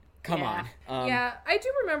 Like, come on. Yeah, I do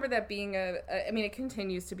remember that being it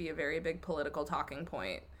continues to be a very big political talking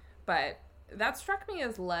point, but that struck me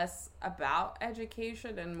as less about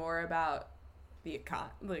education and more about the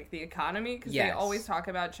economy, because they always talk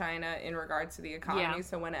about China in regards to the economy. Yeah.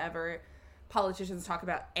 So whenever politicians talk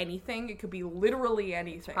about anything, it could be literally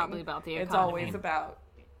anything. It's probably about the economy. It's always about,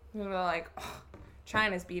 like, oh,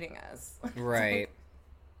 China's beating us. Right.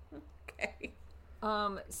 Okay.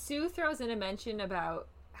 Sue throws in a mention about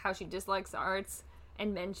how she dislikes arts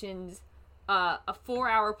and mentions a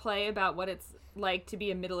 4-hour play about what it's like to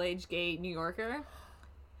be a middle-aged gay New Yorker.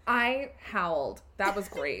 I howled. That was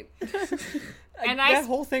great. And that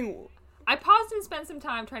whole thing... I paused and spent some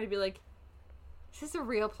time trying to be like, is this a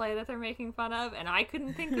real play that they're making fun of? And I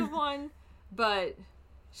couldn't think of one, but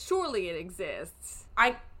surely it exists.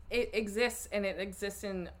 It exists, and it exists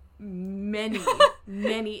in many,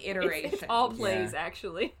 many iterations. It's all plays,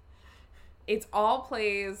 actually. It's all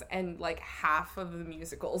plays and like half of the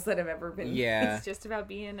musicals that have ever been. Yeah. It's just about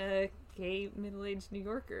being a gay middle-aged New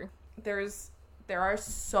Yorker. There are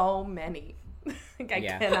so many. Like, I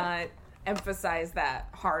cannot emphasize that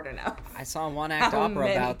hard enough. I saw a one-act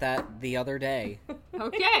opera about that the other day.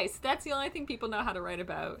 Okay, so that's the only thing people know how to write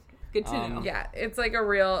about. Good to know. Yeah, it's like a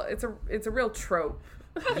real trope.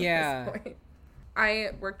 Yeah. At this point. I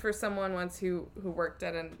worked for someone once who worked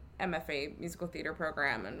at an MFA musical theater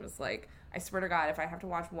program and was like, I swear to God, if I have to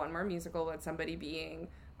watch one more musical with somebody being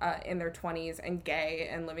in their 20s and gay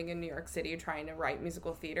and living in New York City trying to write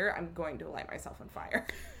musical theater, I'm going to light myself on fire.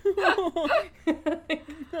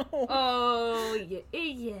 Oh,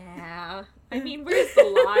 yeah. I mean, where's the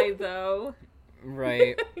lie, though?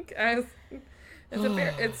 Right. Guys,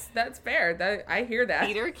 that's fair. I hear that.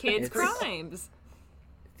 Theater Kids Crimes.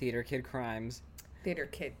 Theater Kid Crimes. Theater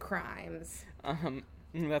Kid Crimes.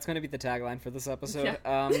 That's going to be the tagline for this episode.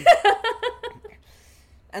 Yeah.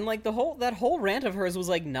 And like that whole rant of hers was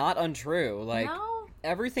like not untrue. Like No.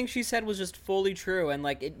 everything she said was just fully true, and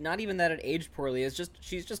like not even that it aged poorly. It's just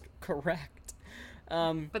she's just correct.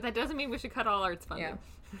 But that doesn't mean we should cut all arts funding.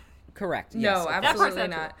 Yeah. Correct. No, yes, absolutely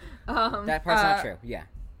not. that part's not true. Yeah.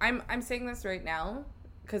 I'm saying this right now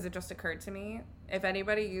because it just occurred to me. If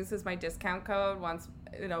anybody uses my discount code once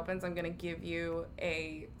it opens, I'm going to give you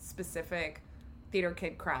a specific Theater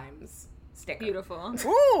Kid Crimes sticker. Beautiful.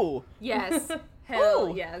 Ooh! Yes. Hell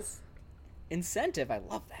Ooh. yes. Incentive. I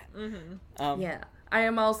love that. Mm-hmm. Yeah. I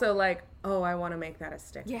am also like, oh, I want to make that a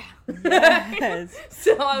sticker. Yeah. Yes.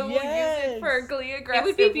 So I will use it for Glee Aggressive. It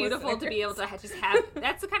would be beautiful listeners. to be able to just have...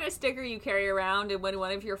 That's the kind of sticker you carry around, and when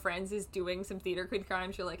one of your friends is doing some Theater Kid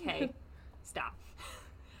Crimes, you're like, hey, stop.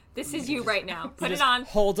 This is you right now. Put Just it on.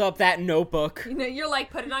 Hold up that notebook. You know, you're like,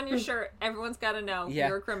 put it on your shirt. Everyone's got to know Yeah.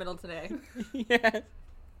 you're a criminal today. Yes.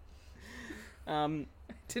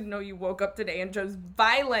 didn't know you woke up today and chose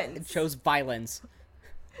violence. It chose violence.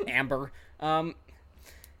 Amber.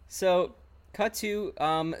 So, cut to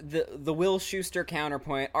the Will Schuester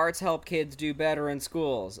counterpoint. Arts help kids do better in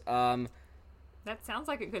schools. That sounds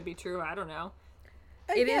like it could be true. I don't know.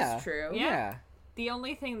 It is true. Yeah. The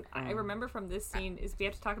only thing I remember from this scene is we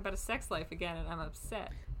have to talk about a sex life again, and I'm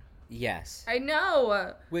upset. Yes. I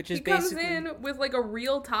know. Which is he comes basically... in with, like, a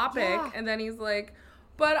real topic, and then he's like,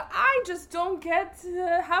 but I just don't get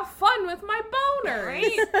to have fun with my boner.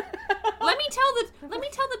 Right? Let me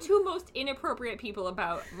tell the two most inappropriate people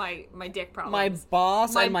about my dick problems. My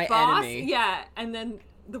boss and my enemy. Yeah, and then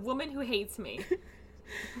the woman who hates me.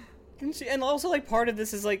 And also, like, part of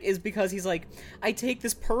this is because he's like, I take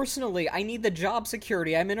this personally. I need the job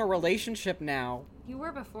security. I'm in a relationship now. You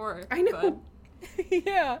were before. I know.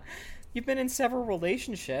 Yeah. You've been in several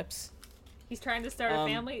relationships. He's trying to start a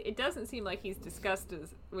family. It doesn't seem like he's discussed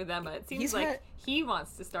with Emma. It seems like he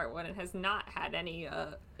wants to start one and has not had any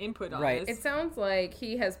input on this. It sounds like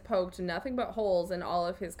he has poked nothing but holes in all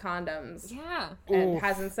of his condoms. Yeah. And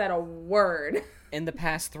hasn't said a word. In the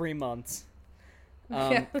past 3 months.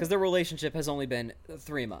 Because their relationship has only been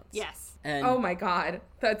 3 months. Yes. And, oh my god.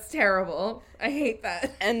 That's terrible. I hate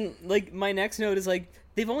that. And, like, my next note is, like,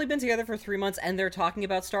 they've only been together for 3 months and they're talking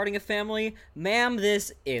about starting a family. Ma'am,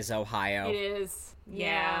 this is Ohio. It is.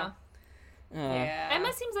 Yeah. Yeah.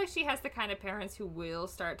 Emma seems like she has the kind of parents who will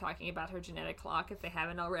start talking about her genetic clock if they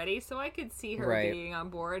haven't already, so I could see her being on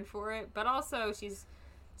board for it. But also, she's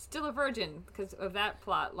still a virgin because of that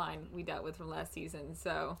plot line we dealt with from last season,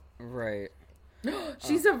 so... Right.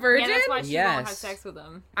 She's a virgin? Yeah, that's why she won't have sex with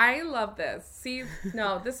him. I love this. See,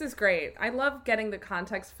 no, this is great. I love getting the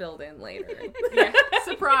context filled in later. Yeah,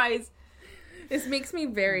 surprise. This makes me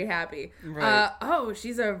very happy. Right.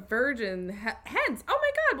 She's a virgin. Hence, oh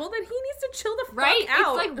my god, well then he needs to chill the fuck right?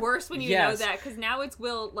 out. It's like worse when you know that, because now it's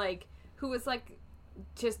Will, like, who is like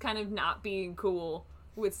just kind of not being cool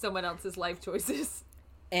with someone else's life choices.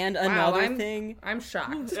 And another thing... I'm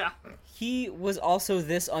shocked. Yeah. He was also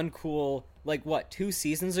this uncool, like, 2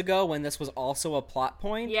 seasons ago when this was also a plot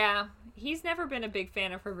point? Yeah. He's never been a big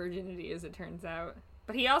fan of her virginity, as it turns out.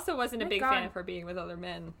 But he also wasn't a big fan of her being with other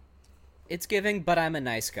men. It's giving, but I'm a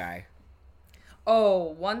nice guy.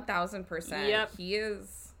 Oh, 1,000%. Yep. He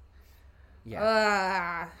is...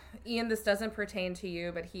 Yeah. Ian, this doesn't pertain to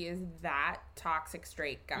you, but he is that toxic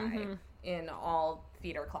straight guy in all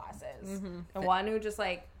theater classes. The one who just,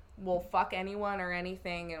 like, will fuck anyone or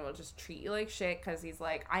anything and will just treat you like shit because he's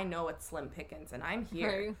like, I know it's slim pickings and I'm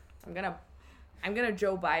here. Right. I'm gonna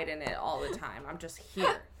Joe Biden it all the time. I'm just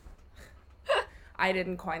here. I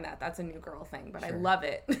didn't coin that. That's a new girl thing, but I love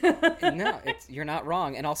it. No, you're not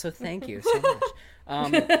wrong. And also, thank you so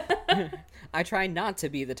much. I try not to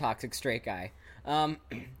be the toxic straight guy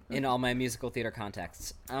in all my musical theater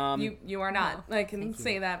contexts. You are not. I can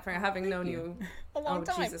say that for having known you a long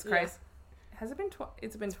time. Jesus Christ. Yeah. Has it been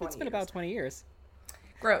it's been 20 years. It's been about 20 years.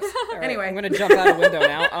 Gross. Right, anyway. I'm going to jump out a window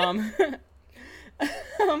now.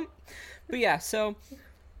 But yeah, so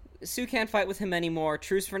Sue can't fight with him anymore.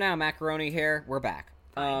 Truce for now, macaroni here. We're back.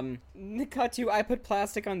 Cut to, I put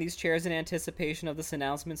plastic on these chairs in anticipation of this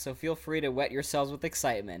announcement, so feel free to wet yourselves with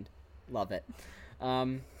excitement. Love it.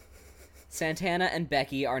 Santana and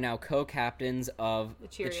Becky are now co-captains of the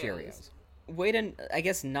Cheerios. Way to, I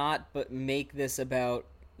guess not, but make this about,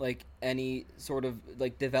 like, any sort of,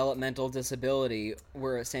 like, developmental disability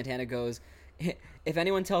where Santana goes, if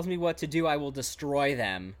anyone tells me what to do, I will destroy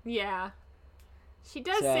them. Yeah. She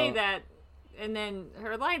does say that, and then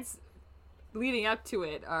her lines leading up to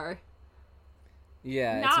it are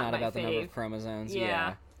it's not about the number of chromosomes.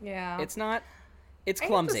 Yeah. It's not. It's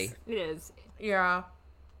clumsy. It is. Yeah.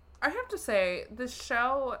 I have to say, this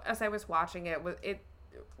show, as I was watching it, it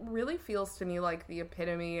really feels to me like the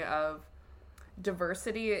epitome of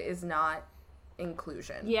diversity is not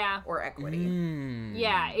inclusion or equity.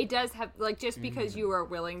 Yeah, it does have, like, just because you are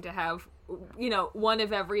willing to have, one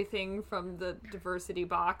of everything from the diversity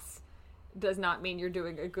box does not mean you're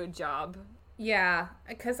doing a good job. Yeah,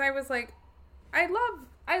 because I was like, I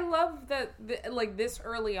love that, like, this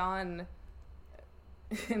early on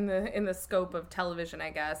in the scope of television, I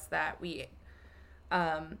guess, that we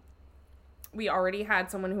already had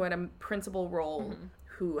someone who had a principal role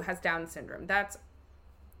who has Down syndrome. That's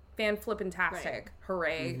fan-flippin-tastic. Right.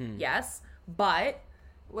 Hooray. Yes. But,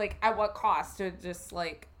 like, at what cost to just,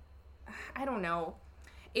 like, I don't know.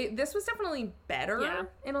 This was definitely better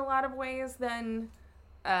in a lot of ways than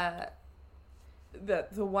the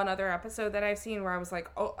one other episode that I've seen where I was like,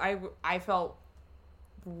 oh, I felt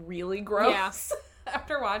really gross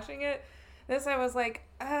after watching it. This I was like,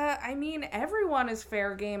 I mean, everyone is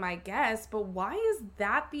fair game, I guess, but why is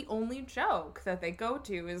that the only joke that they go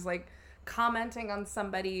to is like commenting on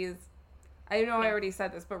somebody's, I know I already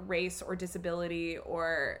said this, but race or disability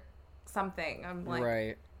or something. I'm like,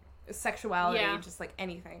 right. Sexuality, just like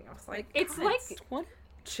anything. I was like, it's God, like, what?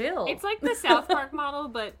 Chill. It's like the South Park model,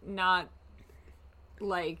 but not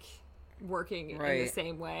like working in the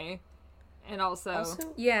same way. And also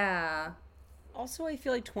yeah. Also, I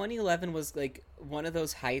feel like 2011 was, like, one of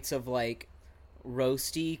those heights of, like,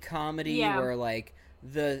 roasty comedy where, like,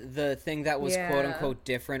 the thing that was quote-unquote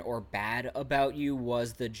different or bad about you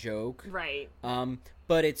was the joke. Right.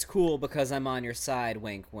 But it's cool because I'm on your side,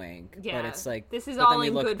 wink, wink. Yeah. But it's like... This is but all then we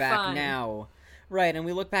in look good back fun. now. Right, and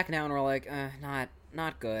we look back now and we're like,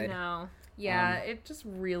 not good. No. Yeah, it just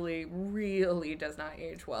really, really does not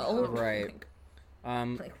age well. Right.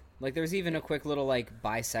 Like, there's even a quick little, like,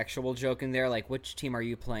 bisexual joke in there, like, which team are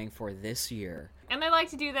you playing for this year? And they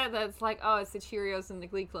like to do that, that's like, oh, it's the Cheerios and the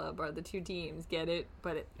Glee Club are the two teams, get it?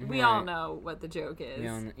 But we all know what the joke is.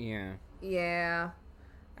 Yeah. Yeah.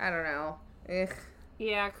 I don't know. Ugh.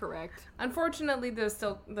 Yeah, correct. Unfortunately, those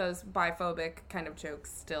biphobic kind of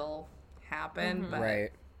jokes still happen, but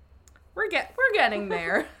right. we're getting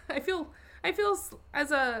there. I feel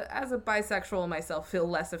as a bisexual myself feel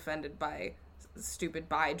less offended by stupid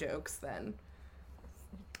bi jokes than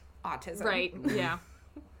autism. Right. Yeah.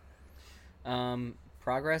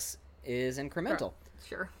 Progress is incremental.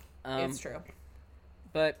 Sure. It's true.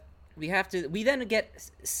 But we then get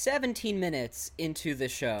 17 minutes into the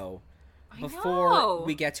show before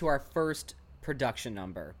we get to our first production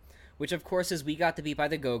number, which of course is We Got the Beat by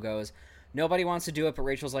the Go-Go's. Nobody wants to do it, but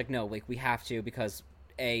Rachel's like, no, like, we have to because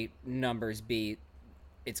A, numbers, B,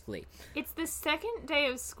 it's Glee. It's the second day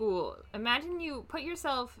of school. Imagine you put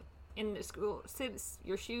yourself in the school,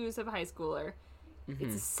 your shoes of a high schooler. Mm-hmm.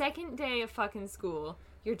 It's the second day of fucking school.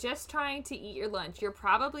 You're just trying to eat your lunch. You're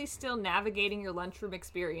probably still navigating your lunchroom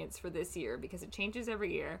experience for this year because it changes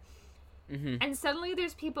every year. Mm-hmm. And suddenly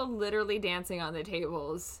there's people literally dancing on the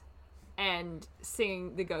tables and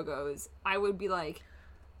singing the Go-Go's. I would be like,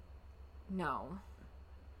 no.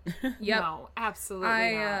 Yep. No,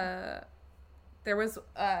 absolutely not. There was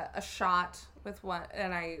a shot with one,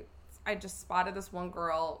 and I just spotted this one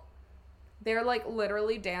girl. They're, like,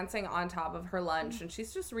 literally dancing on top of her lunch, and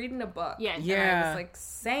she's just reading a book. Yeah. And I was like,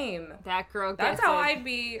 same. That girl gets That's how I'd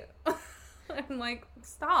be. I'm like,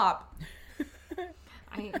 stop.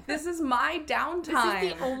 This is my downtime.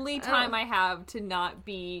 This is the only time I have to not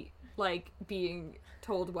be, like, being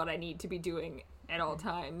told what I need to be doing at all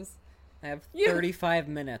times. I have 35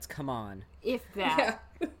 minutes, come on. If that.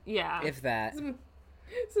 Yeah. If that.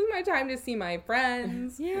 This is my time to see my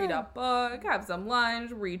friends, read a book, have some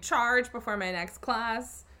lunch, recharge before my next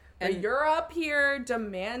class. And you're up here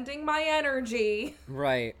demanding my energy.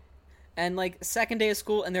 Right. And, like, second day of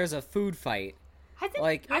school, and there's a food fight.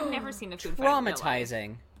 I've never seen a food fight.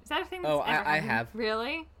 Traumatizing. Is that a thing that's ever happened? I have.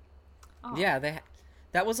 Really? Oh. Yeah,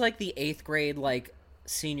 that was, like, the 8th grade, like,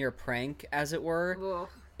 senior prank, as it were. Ugh.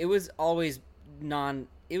 It was always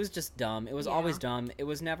it was just dumb. It was always dumb. It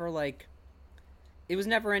was never, like, it was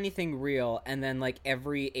never anything real. And then, like,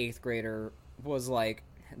 every 8th grader was, like,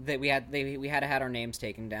 that we had to have our names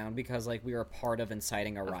taken down because, like, we were part of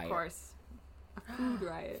inciting a riot. Of course. A food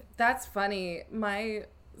riot. That's funny.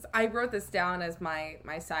 I wrote this down as my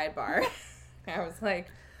sidebar. I was like,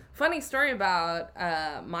 funny story about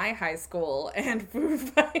my high school and food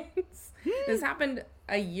fights. This happened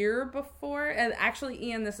a year before, and actually,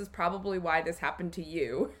 Ian, this is probably why this happened to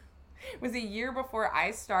you. It was a year before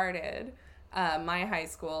I started my high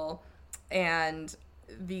school, and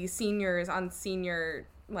the seniors on senior,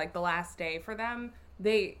 like, the last day for them,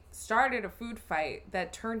 they started a food fight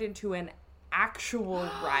that turned into an actual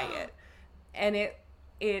riot, and it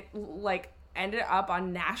like ended up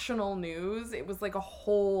on national news. It was like a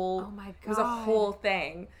whole It was a whole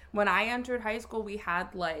thing. When I entered high school, we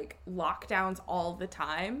had, like, lockdowns all the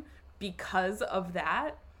time because of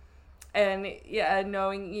that. And yeah,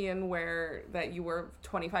 knowing, Ian, that you were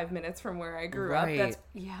 25 minutes from where I grew up, that's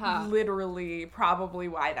literally probably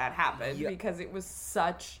why that happened, because it was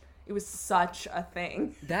such a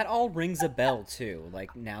thing. That all rings a bell too.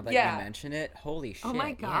 Like, now that you mention it, holy shit. Oh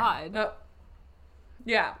my god.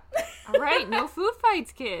 Yeah. All right, no food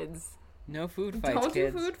fights, kids. No food fights, Don't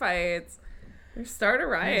kids. do food fights. Start a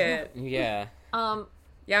riot. Yeah.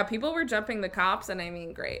 Yeah, people were jumping the cops, and I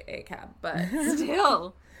mean, great, ACAB, but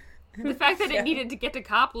still, the fact that it needed to get to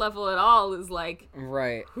cop level at all is like,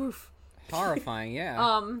 right. Oof. Horrifying, yeah.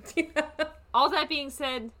 All that being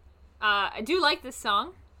said, I do like this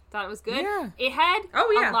song. Thought it was good. Yeah. It had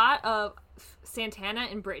a lot of Santana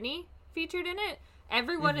and Britney, featured in it.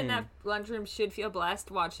 Everyone in that lunchroom should feel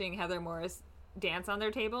blessed watching Heather Morris dance on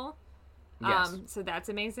their table. Yes. So that's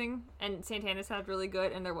amazing. And Santana sounded really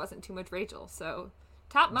good, and there wasn't too much Rachel. So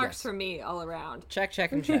top marks for me all around. Check,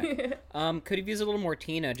 and check. Could have used a little more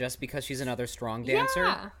Tina just because she's another strong dancer.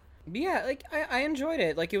 Yeah. But yeah, like, I enjoyed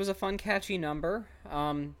it. Like, it was a fun, catchy number.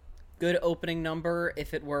 Good opening number,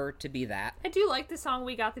 if it were to be that. I do like the song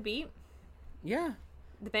We Got the Beat. Yeah.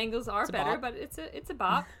 The Bangles are better, bop. but it's a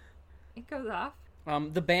bop. It goes off.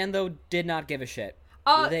 The band, though, did not give a shit.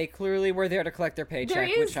 They clearly were there to collect their paycheck,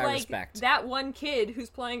 which I respect. That one kid who's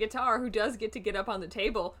playing guitar who does get up on the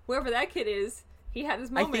table. Whoever that kid is, he had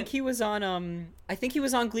his moment. I think he was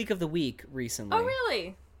on Gleek of the Week recently. Oh,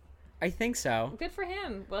 really? I think so. Good for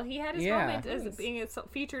him. Well, he had his moment as being a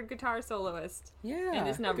featured guitar soloist. Yeah. In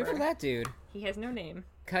this number. Good for that dude. He has no name.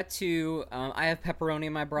 Cut to, I have pepperoni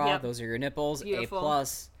in my bra. Yep. Those are your nipples. Beautiful. A+.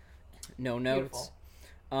 No notes.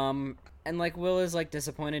 Beautiful. And, like, Will is, like,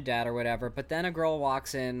 disappointed dad or whatever, but then a girl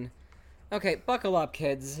walks in. Okay, buckle up,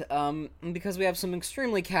 kids, because we have some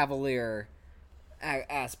extremely cavalier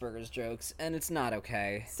Asperger's jokes, and it's not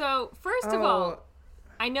okay. So, first of all,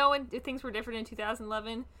 I know when things were different in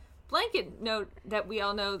 2011. Blanket note that we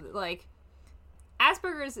all know that, like,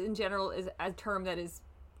 Asperger's in general is a term that is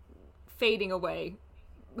fading away,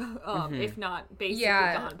 if not basically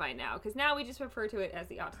gone by now. Because now we just refer to it as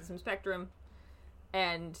the autism spectrum.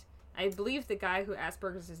 And I believe the guy who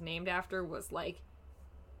Asperger's is named after was, like,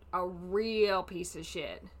 a real piece of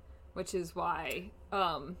shit. Which is why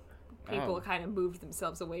people kind of moved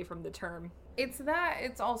themselves away from the term. It's that.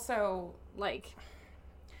 It's also, like...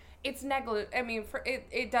 It's negligible. I mean,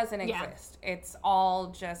 it doesn't exist. It's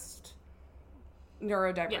all just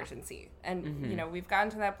neurodivergency. And, you know, we've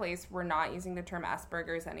gotten to that place. We're not using the term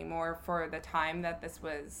Asperger's anymore. For the time that this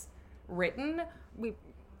was written,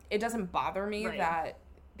 it doesn't bother me that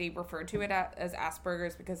they referred to it as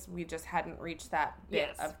Asperger's because we just hadn't reached that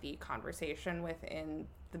bit of the conversation within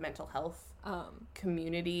the mental health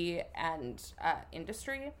community and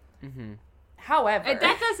industry. Mm-hmm. However,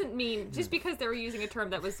 that doesn't mean just because they were using a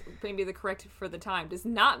term that was maybe the correct for the time does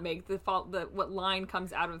not make what line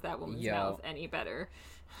comes out of that woman's mouth any better.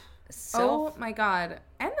 Oh my god.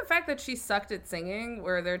 And the fact that she sucked at singing,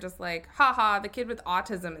 where they're just like, haha, the kid with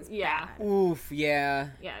autism is bad. Oof, yeah.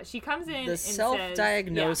 Yeah, she comes in the and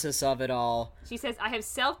self-diagnosis of it all. She says, I have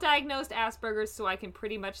self-diagnosed Asperger's, so I can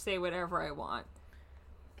pretty much say whatever I want.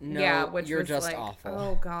 No, which you're just like, awful.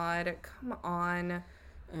 Oh god, come on.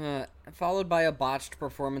 Followed by a botched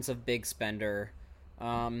performance of Big Spender.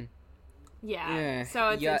 So it's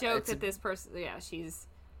a joke that this person, she's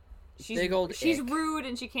big old she's ick. Rude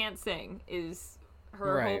and she can't sing is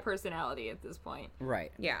her whole personality at this point.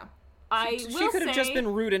 Right. Yeah. She could have just been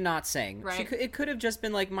rude and not sing. Right. It could have just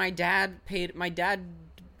been like my dad paid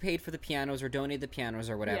for the pianos or donated the pianos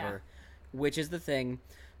or whatever, which is the thing.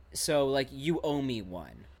 So like you owe me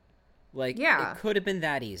one. Like it could have been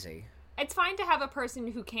that easy. It's fine to have a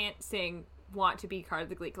person who can't sing want to be part of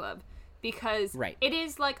the Glee Club because it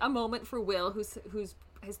is like a moment for Will, who's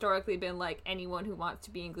historically been like anyone who wants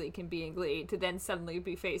to be in Glee can be in Glee, to then suddenly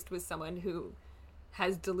be faced with someone who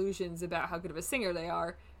has delusions about how good of a singer they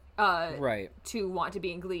are, to want to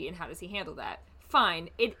be in Glee, and how does he handle that?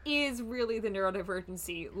 Fine, it is really the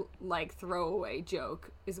neurodivergency like throwaway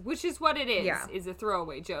joke, which is what it is a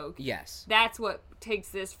throwaway joke. Yes, that's what takes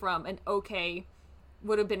this from an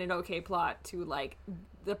would have been an okay plot to like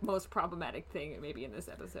the most problematic thing maybe in this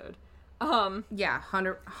episode.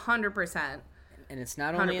 100%. And it's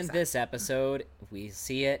not only 100%. In this episode, we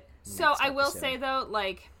see it. So I will say though,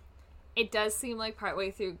 like, it does seem like partway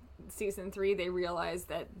through season 3 they realized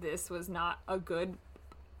that this was not a good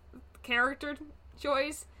character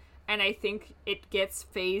choice, and I think it gets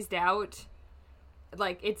phased out.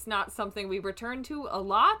 Like, it's not something we return to a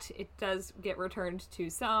lot. It does get returned to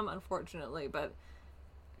some, unfortunately, but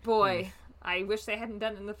boy, I wish they hadn't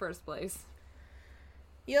done it in the first place.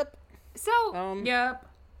 Yep. So, yep.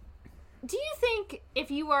 Do you think if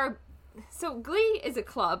you are... So, Glee is a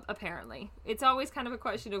club, apparently. It's always kind of a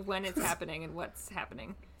question of when it's happening and what's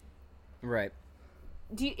happening. Right.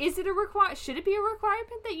 Is it should it be a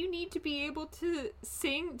requirement that you need to be able to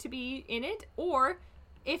sing to be in it? Or,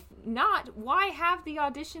 if not, why have the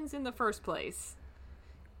auditions in the first place?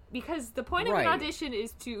 Because the point of an audition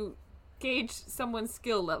is to gauge someone's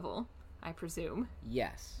skill level, I presume.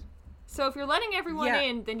 Yes. So if you're letting everyone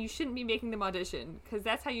in, then you shouldn't be making them audition, because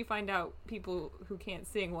that's how you find out people who can't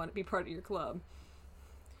sing want to be part of your club.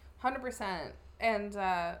 100%. And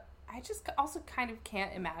I just also kind of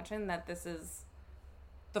can't imagine that this is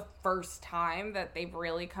the first time that they've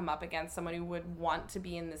really come up against someone who would want to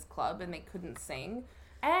be in this club and they couldn't sing.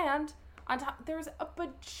 And on top, there's a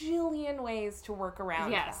bajillion ways to work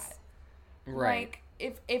around that. Right.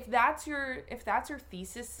 Like, if that's your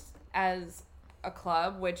thesis as a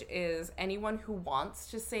club, which is anyone who wants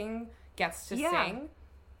to sing gets to sing,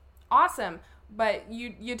 awesome. But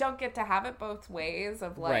you don't get to have it both ways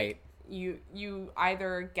of, like, you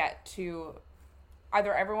either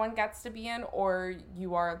everyone gets to be in, or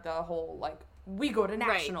you are the whole, like, we go to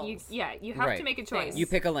nationals. Right. You have to make a choice. You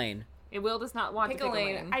pick a lane. Will does not want to pick a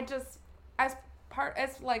lane. I just, as far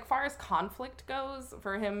as conflict goes,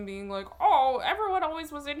 for him being like, oh, everyone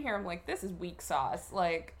always was in here, I'm like, this is weak sauce.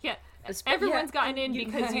 Like, everyone's gotten in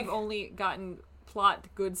because you've only gotten plot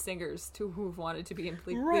good singers who've wanted to be in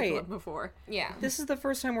Glee Club before. Yeah. This is the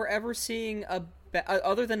first time we're ever seeing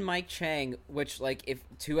other than Mike Chang, which, like, if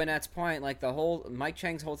to Annette's point, like, the whole Mike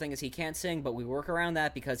Chang's whole thing is he can't sing, but we work around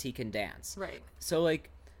that because he can dance. Right. So, like,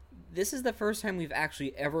 this is the first time we've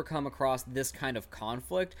actually ever come across this kind of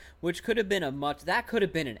conflict, which could have been that could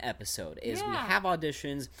have been an episode. We have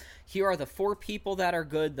auditions, here are the 4 people that are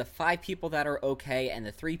good, the 5 people that are okay, and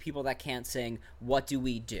the 3 people that can't sing. What do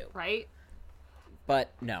we do? Right.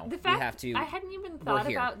 But no, we have to. I hadn't even thought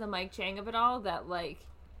about the Mike Chang of it all, that, like,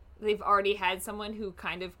 they've already had someone who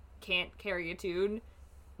kind of can't carry a tune,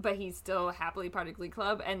 but he's still happily part of Glee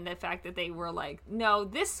Club, and the fact that they were like, no,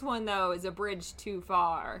 this one, though, is a bridge too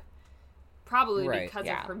far. Probably because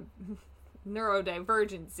of her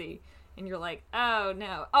neurodivergency. And you're like, oh,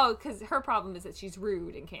 no. Oh, because her problem is that she's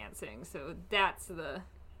rude and can't sing, so that's the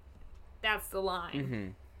line. Mm-hmm.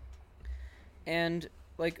 And,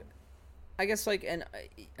 like, I guess, like, and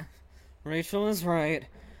Rachel is right.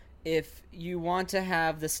 If you want to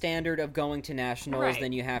have the standard of going to nationals,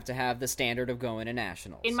 then you have to have the standard of going to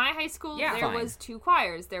nationals. In my high school, there was 2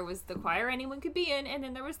 choirs. There was the choir anyone could be in, and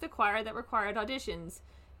then there was the choir that required auditions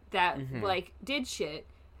that, like, did shit.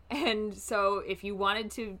 And so if you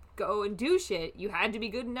wanted to go and do shit, you had to be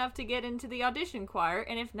good enough to get into the audition choir,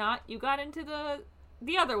 and if not, you got into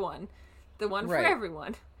the other one. The one for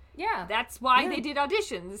everyone. Yeah. That's why they did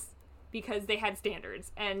auditions, because they had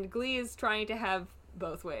standards. And Glee is trying to have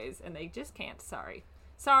both ways, and they just can't. Sorry,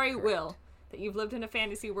 Will, that you've lived in a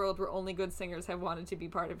fantasy world where only good singers have wanted to be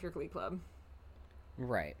part of your Glee Club.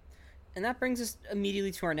 Right. And that brings us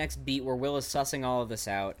immediately to our next beat, where Will is sussing all of this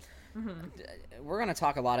out. We're going to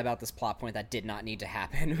talk a lot about this plot point that did not need to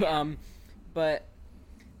happen. But,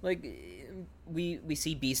 like, we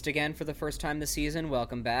see Beiste again for the first time this season.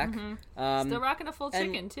 Welcome back. Still rocking a full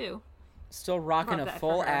chicken, too. Still rocking a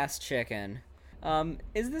full-ass chicken.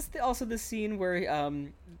 Is this also the scene where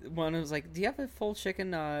one was like, do you have a full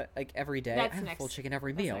chicken like every day? I have a full chicken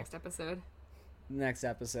every meal. Next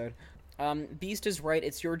episode. Beiste is right.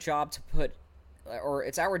 It's your job to put, or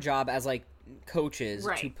it's our job as, like, coaches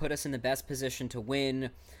to put us in the best position to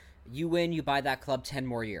win. You win, you buy that club 10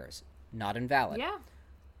 more years. Not invalid. Yeah.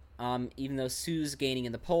 Even though Sue's gaining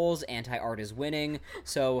in the polls, Anti-Art is winning.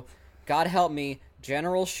 So, God help me,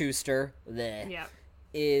 General Schuster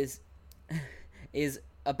is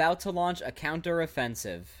about to launch a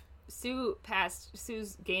counter-offensive.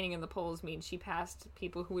 Sue's gaining in the polls means she passed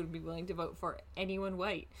people who would be willing to vote for anyone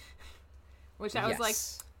white. Which I was like,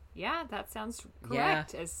 yeah, that sounds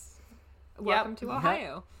correct. As welcome to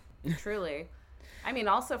Ohio. Truly. I mean,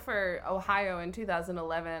 also for Ohio in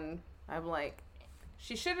 2011, I'm like,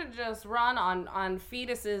 she should have just run on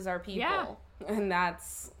fetuses are people. Yeah. And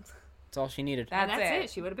that's all she needed. That's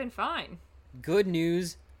it. She would have been fine. Good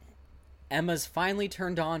news. Emma's finally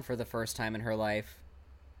turned on for the first time in her life,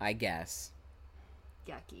 I guess.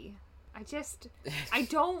 Yucky. I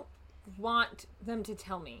don't want them to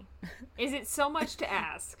tell me. Is it so much to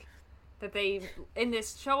ask that they, in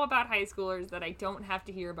this show about high schoolers, that I don't have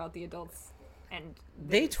to hear about the adults? And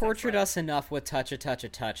they tortured us enough with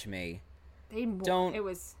Touch Me. It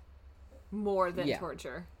was more than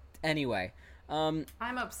torture. Anyway, I'm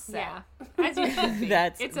upset. Yeah, as you should be.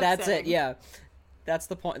 That's it. Yeah, that's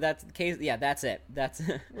the point. That's the case. Yeah, that's it. That's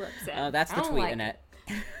we're upset. That's the tweet, Annette.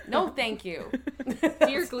 No, thank you.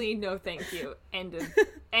 Dear Glee, no, thank you. End of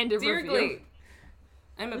Dear review. Glee,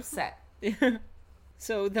 I'm upset.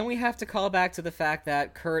 So then we have to call back to the fact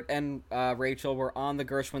that Kurt and Rachel were on the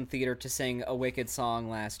Gershwin Theater to sing a Wicked song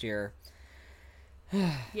last year.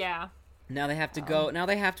 Yeah. Now they have to go. Now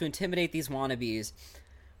they have to intimidate these wannabes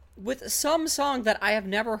with some song that I have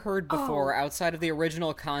never heard before outside of the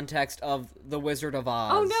original context of The Wizard of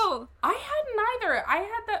Oz. Oh no, I hadn't either. I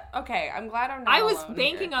had the. Okay, I'm glad I'm not. I was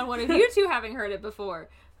banking on one of you two having heard it before.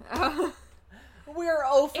 We're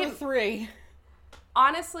 0 for 3.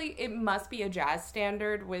 Honestly, it must be a jazz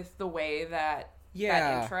standard with the way that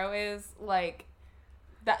that intro is. Like,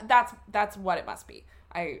 that's what it must be.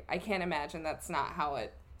 I can't imagine that's not how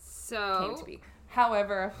it came to be.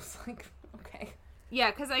 However, I was like, okay.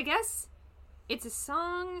 Yeah, because I guess it's a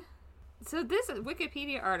song. So this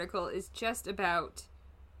Wikipedia article is just about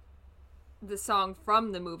the song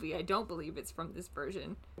from the movie. I don't believe it's from this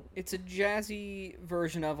version. It's a jazzy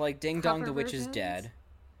version of, like, Ding Dong, the Witch is Dead.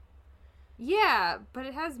 Yeah, but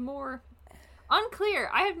it has more... Unclear.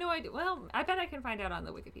 I have no idea. Well, I bet I can find out on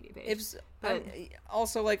the Wikipedia page.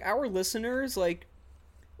 Also, like, our listeners, like,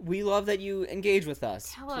 we love that you engage with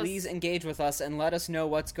us. Please engage with us and let us know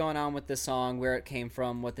what's going on with this song, where it came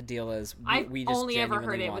from, what the deal is. We just only ever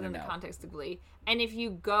heard it within the context of Glee. And if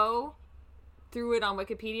you go through it on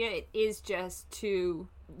Wikipedia, it is just to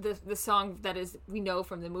the song that is we know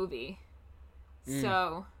from the movie.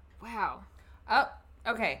 So, wow. Oh,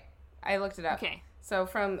 okay. I looked it up. Okay. So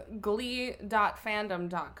from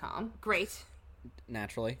glee.fandom.com. Great.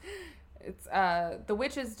 Naturally. It's The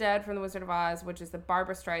Witch is Dead from The Wizard of Oz, which is the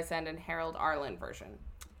Barbra Streisand and Harold Arlen version.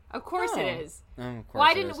 Of course it is. Oh, of course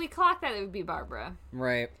Why didn't we clock that it would be Barbara?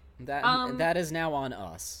 Right. That is now on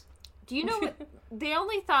us. Do you know what the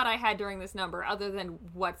only thought I had during this number, other than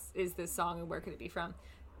what is this song and where could it be from,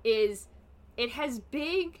 is it has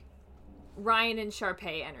big Ryan and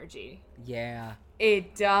Sharpay energy. Yeah.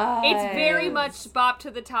 It does. It's very much Bop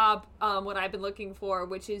to the Top, what I've been looking for,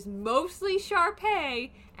 which is mostly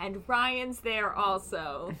Sharpay, and Ryan's there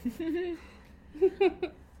also.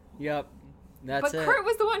 Yep. But Kurt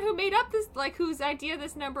was the one who made up this, like, whose idea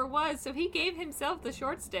this number was, so he gave himself the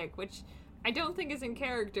short stick, which I don't think is in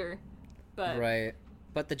character. But right.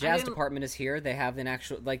 But the jazz department is here. They have an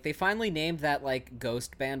actual, like, they finally named that, like,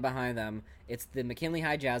 ghost band behind them. It's the McKinley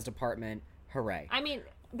High Jazz Department. Hooray. I mean,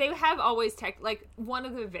 they have always like, one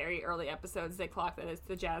of the very early episodes, they clock that it's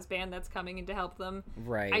the jazz band that's coming in to help them.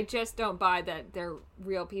 Right. I just don't buy that they're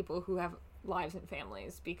real people who have lives and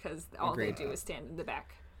families, because all they do is stand in the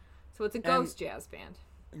back. So it's a ghost jazz band.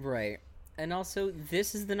 Right. And also,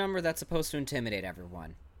 this is the number that's supposed to intimidate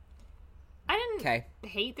everyone. I didn't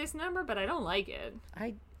hate this number, but I don't like it.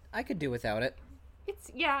 I could do without it.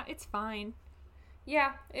 It's fine.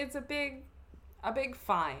 Yeah, it's a big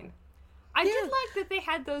fine. I did like that they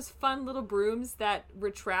had those fun little brooms that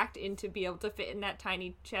retract into be able to fit in that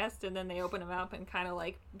tiny chest, and then they open them up and kind of,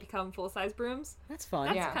 like, become full-size brooms. That's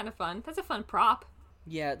fun. That's kind of fun. That's a fun prop.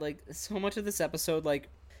 Yeah, like, so much of this episode, like,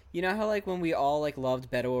 you know how, like, when we all, like, loved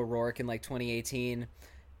Beto O'Rourke in, like, 2018,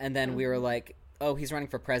 and then we were like, oh, he's running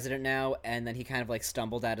for president now, and then he kind of, like,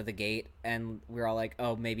 stumbled out of the gate, and we were all like,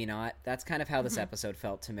 oh, maybe not. That's kind of how this episode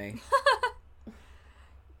felt to me.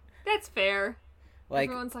 That's fair. Like,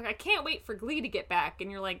 everyone's like, I can't wait for Glee to get back, and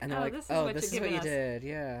you're like, and oh, like, this is what this you're is giving what you us. did.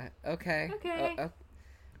 Yeah. Okay. Okay.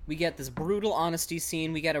 We get this brutal honesty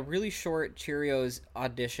scene. We get a really short Cheerios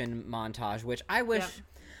audition montage, which I wish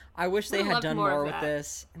they had done more with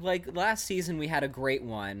this. Like, last season we had a great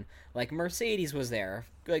one. Like, Mercedes was there.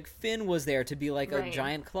 Like, Finn was there to be like a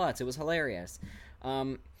giant klutz. It was hilarious.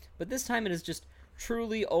 But this time it is just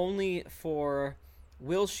truly only for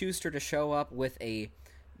Will Schuester to show up with a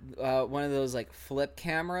one of those, like, flip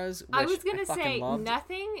cameras, which I was gonna say, loved.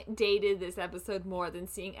 nothing dated this episode more than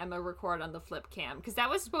seeing Emma record on the flip cam, because that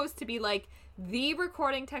was supposed to be, like, the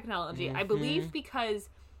recording technology. I believe the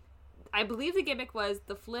gimmick was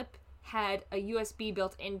the flip had a USB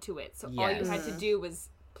built into it, so all you had to do was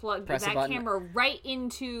plug that camera right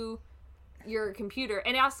into your computer.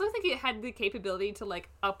 And I also think it had the capability to, like,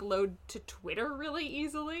 upload to Twitter really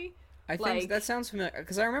easily. I think that sounds familiar,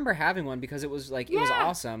 because I remember having one, because it was, like, it was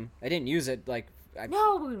awesome. I didn't use it, like...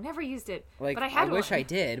 No, we never used it, like, but I had one. I wish I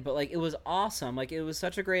did, but, like, it was awesome. Like, it was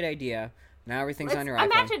such a great idea. Now everything's on your iPhone.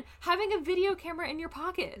 Imagine having a video camera in your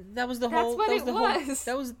pocket. That was the whole... That's what it was.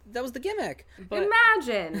 That was the gimmick. But...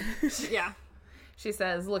 Imagine! Yeah. She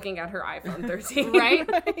says, looking at her iPhone 13.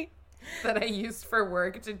 Right? That I used for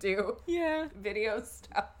work to do video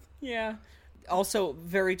stuff. Yeah. Also,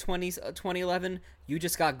 very 2011, you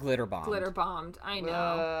just got glitter bombed. Glitter bombed, I know.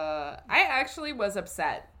 I actually was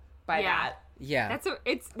upset by that. Yeah.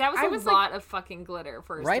 That was a lot of fucking glitter,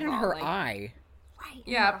 first right of all. in her eye. Right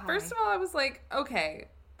in her first of all, I was like, okay,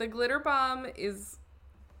 the glitter bomb is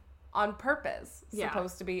on purpose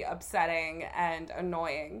supposed to be upsetting and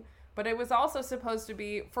annoying. But it was also supposed to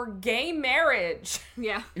be for gay marriage.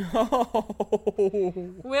 Yeah.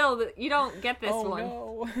 Oh. Will, you don't get this one.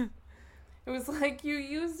 No. It was like you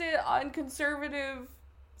used it on conservative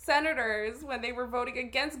senators when they were voting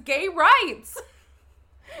against gay rights.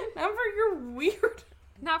 Not for your weird...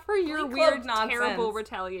 Not for your weird, nonsense. Terrible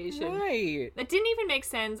retaliation. Right. That didn't even make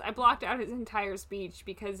sense. I blocked out his entire speech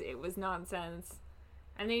because it was nonsense.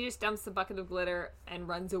 And then he just dumps a bucket of glitter and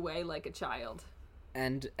runs away like a child.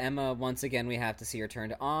 And Emma, once again, we have to see her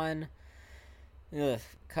turned on. Ugh.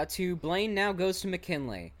 Cut to Blaine now goes to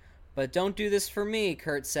McKinley. But don't do this for me,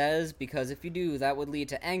 Kurt says, because if you do, that would lead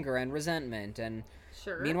to anger and resentment. And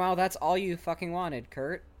Sure. meanwhile, that's all you fucking wanted,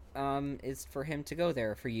 Kurt, is for him to go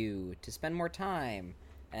there for you, to spend more time.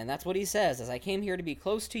 And that's what he says, as I came here to be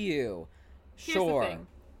close to you. Here's Sure. the thing.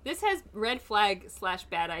 This has red flag /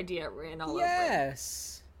 bad idea written all over it.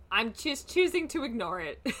 Yes. I'm just choosing to ignore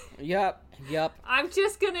it. Yup. I'm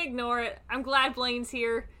just gonna ignore it. I'm glad Blaine's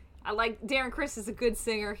here. I like Darren Criss is a good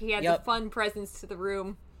singer. He adds a fun presence to the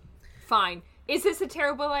room. Fine. Is this a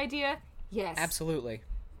terrible idea? Yes. Absolutely.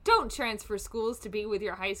 Don't transfer schools to be with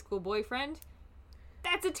your high school boyfriend.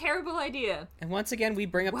 That's a terrible idea. And once again, we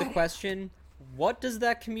bring up the question, what does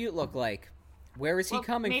that commute look like? Where is he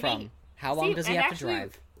coming from? How long does he have to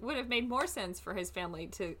drive? Would have made more sense for his family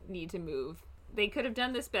to need to move. They could have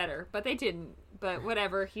done this better, but they didn't. But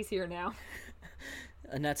whatever, he's here now.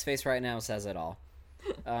 Annette's face right now says it all.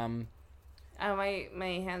 My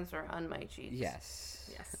hands are on my cheeks. Yes.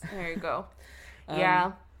 There you go.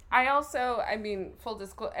 Yeah. I mean, full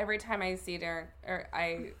disclosure, every time I see Derek,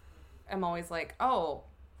 I am always like, oh,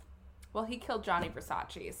 well, he killed Johnny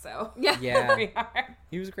Versace, so Yeah. Yeah. we are.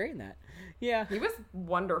 He was great in that. Yeah. He was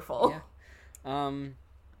wonderful. Yeah.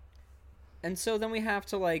 And so then we have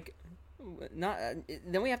to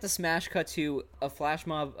then we have to smash cut to a flash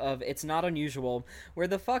mob of It's Not Unusual, where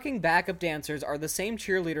the fucking backup dancers are the same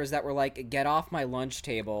cheerleaders that were like, get off my lunch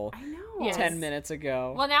table. I know. Yes. 10 minutes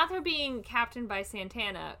ago. Well, now they're being captained by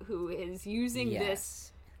Santana, who is using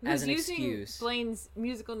this as an using excuse. Blaine's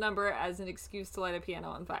musical number as an excuse to light a piano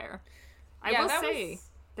on fire. I Yeah, will that say was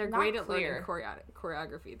they're not great at clear. learning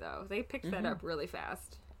choreography, though. They picked that up really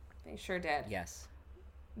fast. They sure did. Yes.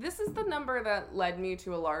 This is the number that led me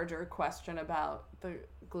to a larger question about the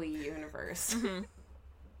Glee universe.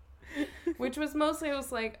 Which was mostly, I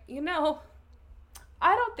was like,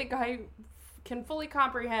 I don't think I can fully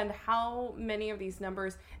comprehend how many of these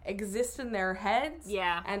numbers exist in their heads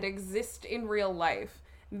and exist in real life.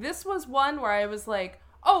 This was one where I was like,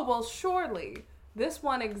 oh, well, surely this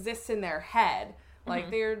one exists in their head. Like,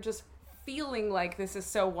 they're just feeling like this is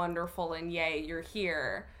so wonderful and yay, you're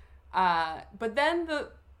here. But then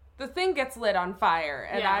the thing gets lit on fire,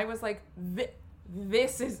 and I was like,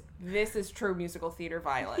 this is true musical theater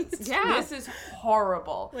violence. This is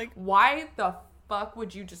horrible. Like, why the fuck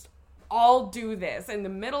would you just all do this in the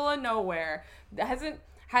middle of nowhere?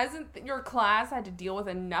 Hasn't your class had to deal with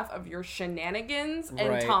enough of your shenanigans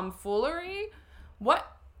and tomfoolery? What?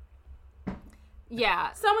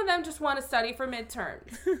 Yeah. Some of them just want to study for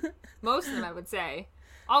midterms. Most of them, I would say.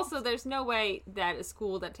 Also, there's no way that a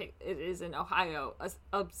school that it is in Ohio,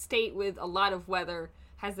 a state with a lot of weather,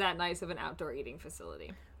 has that nice of an outdoor eating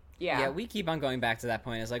facility. Yeah, we keep on going back to that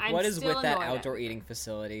point. It's like, what is with that outdoor eating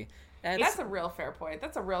facility? That's a real fair point.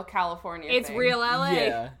 That's a real California thing. It's real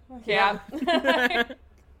LA. Yeah.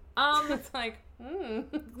 It's like,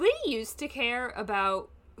 Glee used to care about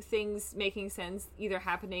things making sense, either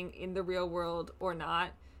happening in the real world or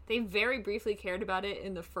not. They very briefly cared about it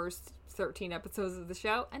in the first 13 episodes of the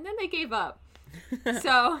show, and then they gave up.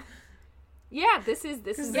 So, yeah, this is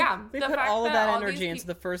They put all of that energy into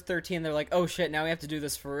the first 13. They're like, oh shit, now we have to do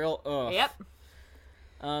this for real. Ugh. Yep.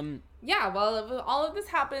 Yeah, well, if all of this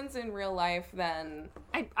happens in real life, then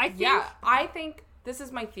I think this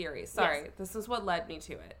is my theory. Sorry, this is what led me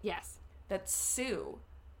to it. Yes, that Sue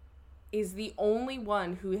is the only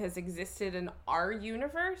one who has existed in our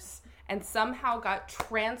universe and somehow got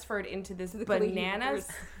transferred into this bananas,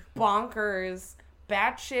 bonkers,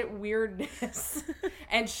 batshit weirdness.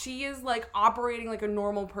 And she is like operating like a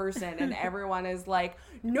normal person, and everyone is like,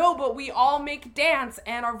 no, but we all make dance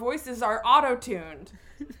and our voices are auto-tuned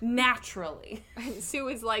naturally. And Sue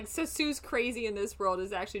is like, so Sue's crazy in this world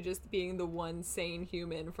is actually just being the one sane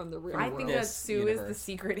human from the real world. I think that Sue is the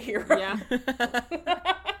secret hero. Yeah.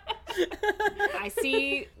 I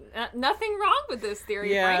see nothing wrong with this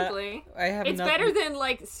theory, frankly. It's better than,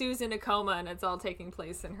 like, Sue's in a coma and it's all taking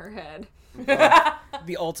place in her head.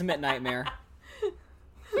 The ultimate nightmare.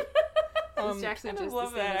 It's actually just the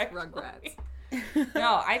same as Rugrats.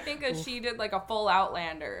 No, I think that she did, like, a full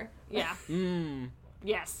Outlander. Yeah.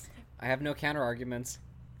 Yes. I have no counter arguments.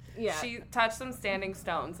 Yeah. She touched some standing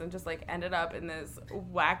stones and just, like, ended up in this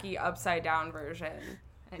wacky upside-down version.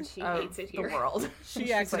 And she hates it here. The world.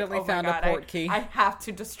 She accidentally found a port key. I have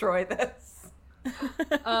to destroy this.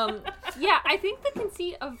 Yeah, I think the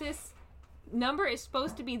conceit of this number is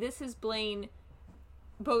supposed to be this is Blaine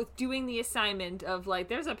both doing the assignment of, like,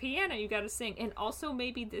 there's a piano you gotta sing, and also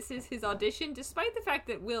maybe this is his audition, despite the fact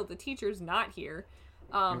that Will, the teacher's not here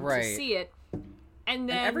to see it. And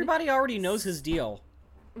then everybody already knows his deal.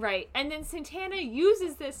 Right. And then Santana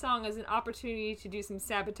uses this song as an opportunity to do some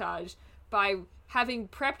sabotage by having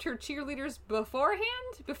prepped her cheerleaders beforehand,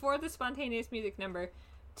 before the spontaneous music number,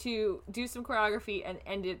 to do some choreography and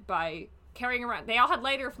end it by carrying around. They all had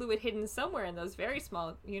lighter fluid hidden somewhere in those very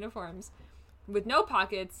small uniforms with no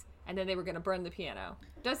pockets, and then they were going to burn the piano.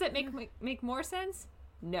 Does that make more sense?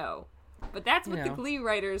 No. But that's what the Glee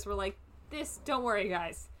writers were like, don't worry,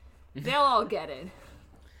 guys. They'll all get it.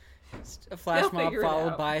 A flash mob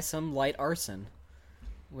followed by some light arson,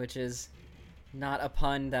 which is not a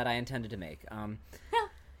pun that I intended to make.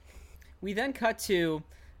 We then cut to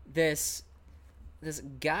this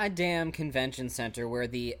goddamn convention center where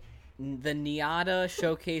the NIADA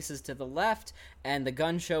showcase is to the left and the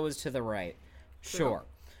gun show is to the right. Sure.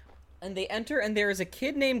 And they enter, and there is a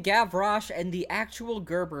kid named Gavroche and the actual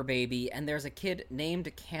Gerber baby, and there's a kid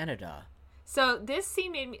named Canada. So this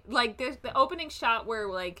scene made me, like, the opening shot where,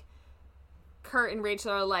 like, Kurt and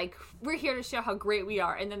Rachel are like, we're here to show how great we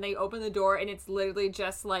are, and then they open the door, and it's literally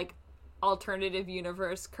just, like, alternative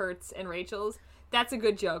universe Kurt's and Rachel's. That's a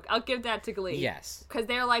good joke. I'll give that to Glee. Yes. Because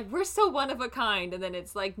they're like, we're so one of a kind, and then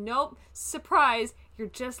it's like, nope, surprise, you're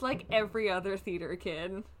just like every other theater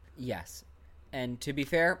kid. Yes. And to be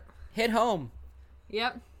fair, hit home.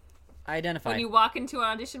 Yep. Identified. When you walk into an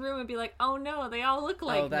audition room and be like, oh no, they all look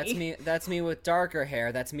like me. Oh, that's me. That's me with darker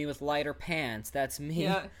hair. That's me with lighter pants. That's me.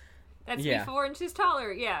 Yeah. That's me 4 inches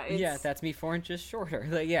taller. Yeah. Yeah, that's me 4 inches shorter.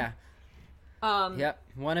 Like, yeah. Yep.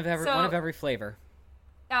 One of every flavor.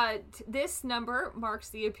 This number marks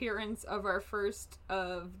the appearance of our first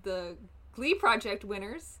of the Glee Project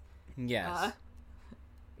winners. Yes.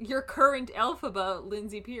 Your current Elphaba,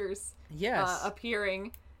 Lindsay Pierce. Yes.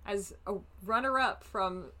 Appearing as a runner-up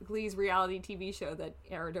from Glee's reality TV show that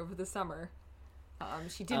aired over the summer.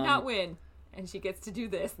 She did not win, and she gets to do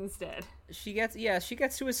this instead. She gets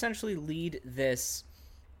to essentially lead this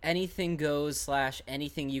anything goes /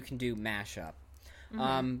 anything you can do mashup.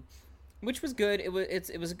 Mm-hmm. Which was good.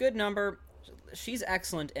 It was a good number. She's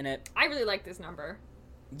excellent in it. I really like this number.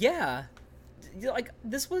 Yeah. Like,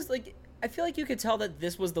 this was, like, I feel like you could tell that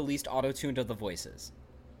this was the least auto-tuned of the voices.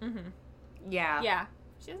 Mm-hmm. Yeah. Yeah.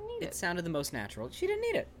 She doesn't need it. It sounded the most natural. She didn't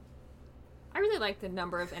need it. I really like the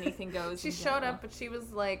number of anything goes. She showed up, but she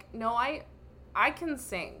was like, no, I can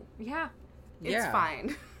sing. Yeah. It's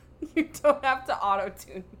fine. You don't have to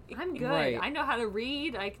auto-tune me. I'm good. Right. I know how to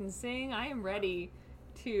read. I can sing. I am ready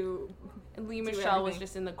to... And Lea Michele was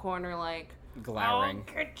just in the corner like... glowering.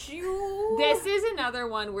 I'll get you. This is another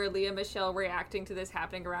one where Lea Michele reacting to this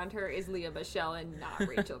happening around her is Lea Michele and not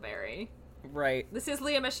Rachel Berry. Right. This is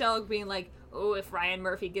Lea Michele being like, oh, if Ryan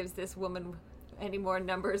Murphy gives this woman any more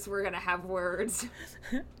numbers, we're going to have words.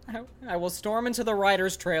 I will storm into the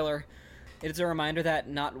writer's trailer. It's a reminder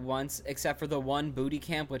that once, except for the one booty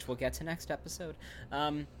camp, which we'll get to next episode,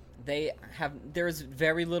 there's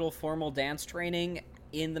very little formal dance training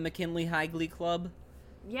in the McKinley High Glee Club.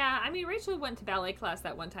 Yeah, I mean, Rachel went to ballet class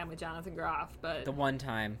that one time with Jonathan Groff, but... The one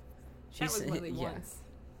time. That was literally once.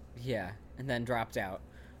 Yeah, and then dropped out.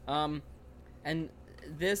 And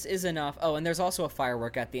this is enough. Oh, and there's also a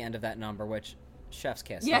firework at the end of that number, which, chef's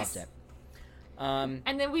kiss. Yes. Loved it.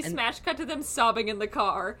 And then we smash cut to them sobbing in the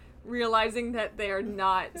car, realizing that they are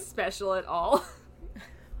not special at all.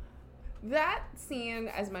 That scene,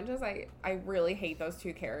 as much as I really hate those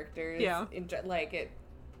two characters,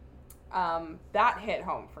 that hit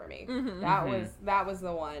home for me. Mm-hmm. That was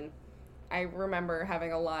the one. I remember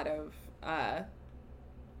having a lot of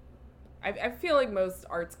I feel like most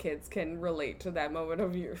arts kids can relate to that moment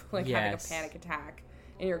of you having a panic attack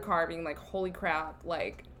in your car, being like, holy crap,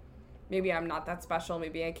 like, maybe I'm not that special,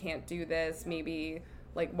 maybe I can't do this, maybe,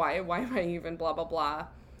 like, why am I even blah blah blah.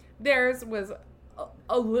 Theirs was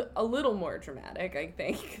a little more dramatic, I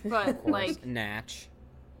think. But, like... Natch.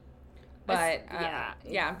 But, that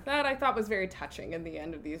I thought was very touching in the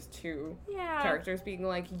end of these two characters being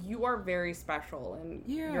like, you are very special, and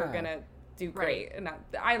you're gonna do great. Right. And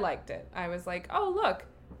I liked it. I was like, oh, look,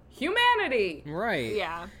 humanity! Right.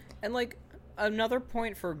 Yeah. And, like, another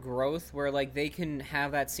point for growth where, like, they can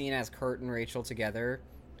have that scene as Kurt and Rachel together,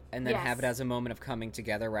 and then have it as a moment of coming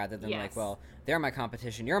together rather than like, well, they're my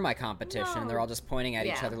competition, you're my competition, and they're all just pointing at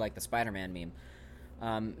each other like the Spider-Man meme.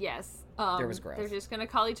 There was growth. They're just going to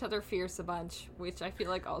call each other fierce a bunch, which I feel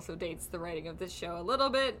like also dates the writing of this show a little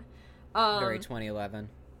bit. Very 2011.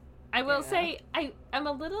 I will say, I'm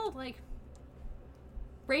a little, like...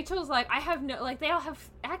 Rachel's like, I have no... Like, they all have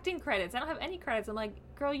acting credits. I don't have any credits. I'm like,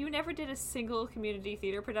 girl, you never did a single community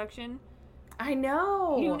theater production. I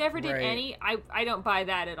know. You never did any. I don't buy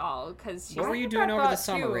that at all. Cause what were you doing over the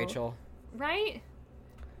summer, Rachel? Right?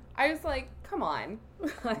 I was like, come on.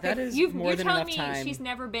 That is more than enough time. You're telling me she's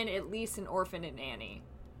never been at least an orphan in Annie.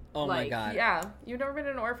 Oh my god. Yeah. You've never been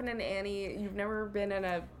an orphan in Annie. You've never been in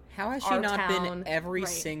a How has she not been every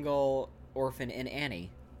single orphan in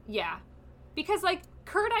Annie? Yeah. Because, like,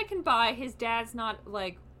 Kurt I can buy, his dad's not,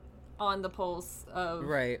 like, on the pulse of...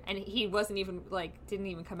 Right. And he wasn't even, like, didn't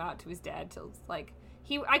even come out to his dad till, like...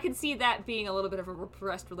 I could see that being a little bit of a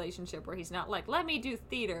repressed relationship where he's not like, let me do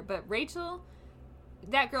theater. But Rachel,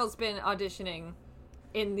 that girl's been auditioning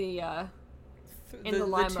in the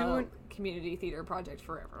Lima Community Theater Project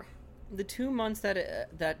forever. The 2 months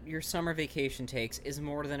that your summer vacation takes is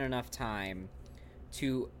more than enough time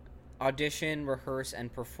to audition, rehearse,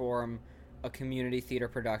 and perform a community theater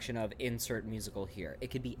production of insert musical here.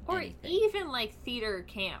 It could be anything. Or even, like, theater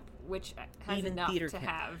camp, which has even enough to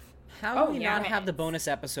have... How do we not have the bonus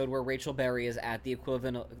episode where Rachel Berry is at the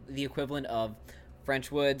equivalent of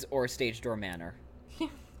French Woods or Stage Door Manor?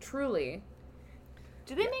 Truly.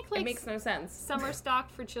 Do they make, like... It makes no sense. Summer stock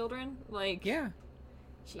for children? Like... Yeah.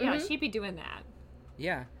 She'd be doing that.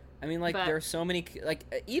 Yeah. I mean, like, there are so many...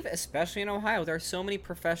 Like, even, especially in Ohio, there are so many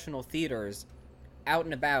professional theaters out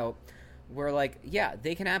and about where, like, yeah,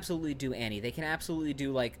 they can absolutely do Annie. They can absolutely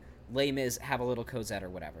do, like, Les Mis, Have a Little Cosette or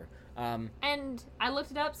whatever. And I looked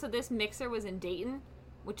it up, so this mixer was in Dayton,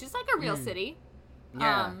 which is like a real city.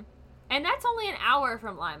 Yeah. And that's only an hour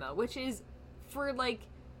from Lima, which is, for, like,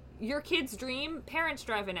 your kid's dream, parents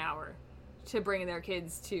drive an hour to bring their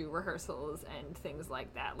kids to rehearsals and things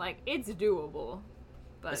like that. Like, it's doable.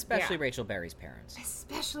 But especially Rachel Berry's parents.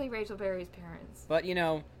 Especially Rachel Berry's parents. But, you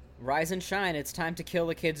know, rise and shine, it's time to kill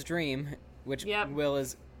the kid's dream, which Will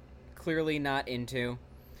is clearly not into.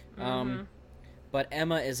 But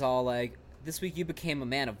Emma is all like, this week you became a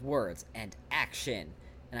man of words and action,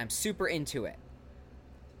 and I'm super into it.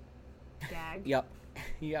 Gag.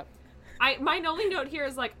 Yep. My only note here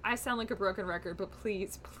is, like, I sound like a broken record, but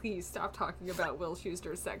please stop talking about Will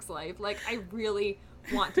Schuster's sex life. Like, I really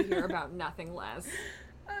want to hear about nothing less.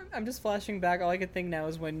 I'm just flashing back. All I can think now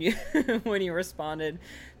is when you when you responded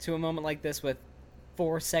to a moment like this with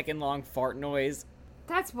 4-second long fart noise.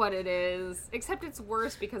 That's what it is. Except it's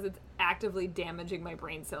worse because it's actively damaging my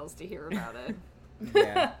brain cells to hear about it.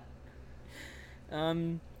 Yeah.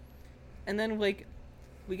 And then, like,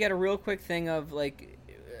 we get a real quick thing of, like,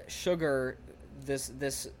 Sugar,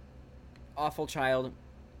 this awful child,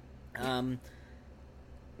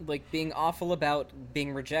 like, being awful about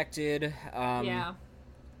being rejected,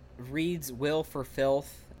 reads Will for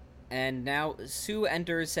filth, and now Sue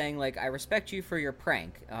enters saying, like, I respect you for your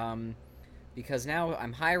prank, because now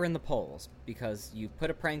I'm higher in the polls, because you put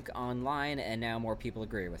a prank online, and now more people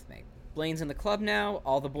agree with me. Blaine's in the club now,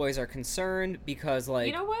 all the boys are concerned, because, like...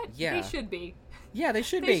 You know what? Yeah. They should be. Yeah, they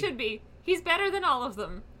should be. They should be. He's better than all of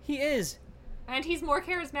them. He is. And he's more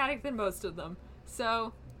charismatic than most of them,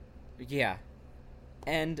 so... Yeah.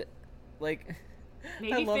 And, like...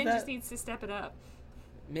 Maybe Finn just needs to step it up.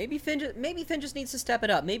 Maybe Finn just needs to step it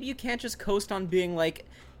up. Maybe you can't just coast on being, like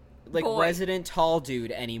boy. Resident tall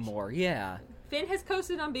dude anymore. Yeah. Finn has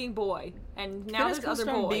coasted on being boy, and now Finn has there's coasted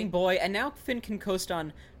other boy. on being boy, and now Finn can coast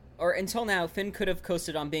on, or until now, Finn could have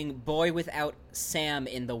coasted on being boy without Sam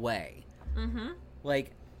in the way. Mm-hmm.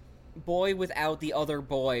 Like, boy without the other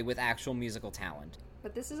boy with actual musical talent.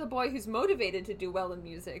 But this is a boy who's motivated to do well in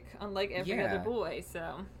music, unlike every other boy,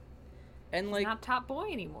 so... And, he's like... not top boy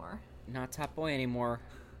anymore. Not top boy anymore.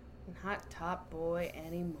 Not top boy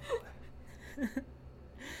anymore.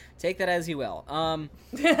 Take that as you will.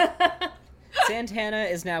 Santana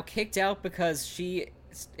is now kicked out because she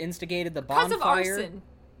instigated the bonfire. Because of arson.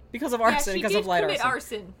 Because of arson. Because of light arson. Yeah, she did commit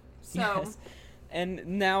arson. So. Yes. And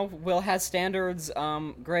now Will has standards.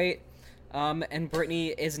 Great. And Brittany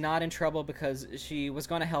is not in trouble because she was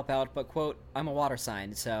going to help out, but, quote, I'm a water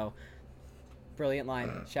sign, so... Brilliant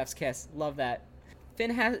line. Chef's kiss. Love that.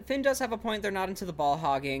 Finn does have a point. They're not into the ball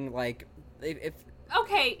hogging. Like, if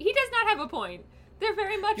okay, he does not have a point. They're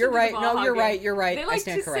very much. You're into right. The ball hogging. You're right. They like I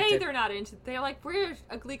stand to corrected. say they're not into. They're like, we're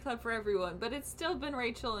a Glee Club for everyone, but it's still been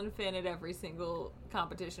Rachel and Finn at every single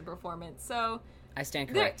competition performance. So I stand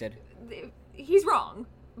corrected. He's wrong,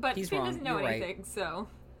 but Finn doesn't know anything. Right. So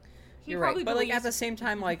you're right. But, like, at the same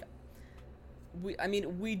time, like.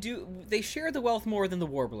 They share the wealth more than the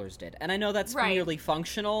Warblers did. And I know that's merely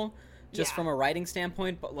functional, just from a writing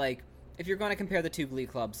standpoint, but, like, if you're going to compare the two Glee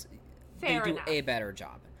Clubs, they do a better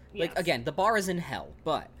job. Yes. Like, again, the bar is in hell,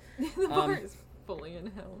 but... the bar is fully in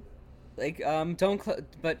hell. Like,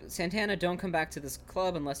 but Santana, don't come back to this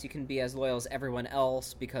club unless you can be as loyal as everyone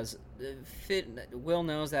else, because Will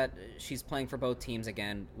knows that she's playing for both teams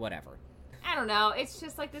again, whatever. I don't know, it's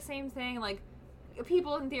just, like, the same thing, like,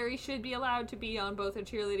 people in theory should be allowed to be on both a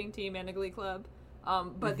cheerleading team and a glee club.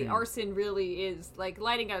 But the arson really is, like,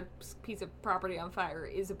 lighting a piece of property on fire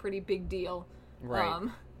is a pretty big deal. Right.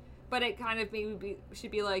 But it kind of maybe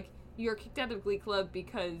should be like, you're kicked out of glee club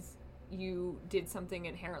because you did something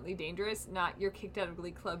inherently dangerous, not you're kicked out of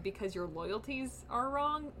glee club because your loyalties are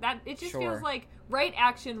wrong. That it just feels like right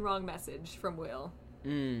action, wrong message from Will.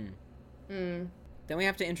 Then we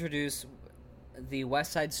have to introduce the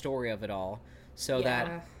West Side Story of it all, so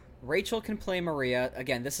that Rachel can play Maria.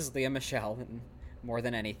 Again, this is Lea Michele more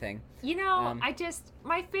than anything. You know,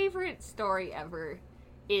 my favorite story ever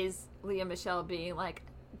is Lea Michele being, like,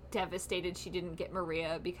 devastated she didn't get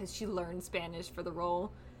Maria because she learned Spanish for the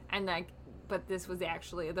role. And, like, but this was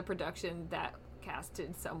actually the production that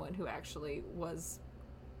casted someone who actually was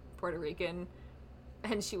Puerto Rican.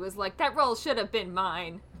 And she was like, that role should have been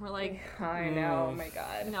mine. We're like, I know, oh my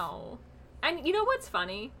god. No. And you know what's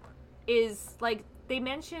funny? Is, like, they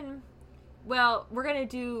mention, well, we're gonna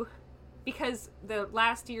do, because the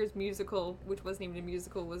last year's musical, which wasn't even a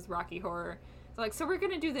musical, was Rocky Horror. So, like, so we're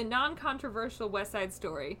gonna do the non-controversial West Side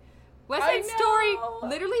Story. West Side Story,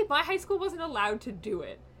 literally, my high school wasn't allowed to do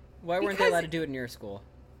it. Why weren't they allowed to do it in your school?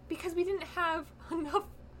 Because we didn't have enough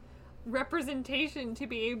representation to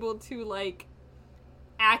be able to, like,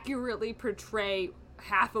 accurately portray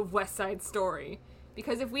half of West Side Story.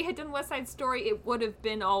 Because if we had done West Side Story, it would have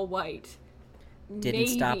been all white. Didn't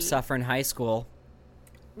stop suffering high school.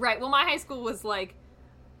 Right. Well, my high school was, like,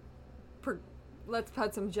 let's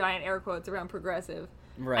put some giant air quotes around progressive.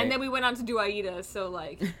 Right. And then we went on to do Aida, so,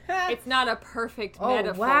 like, it's not a perfect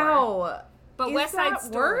metaphor. Wow. But West Side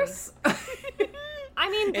Story. Worse? I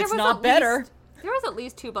mean, it's not better. There was at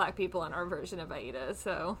least 2 black people on our version of Aida,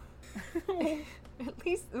 so at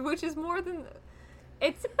least, which is more than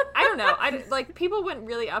it's. I don't know. Like, people went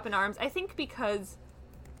really up in arms. I think because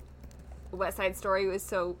West Side Story was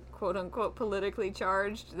so quote unquote politically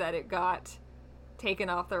charged that it got taken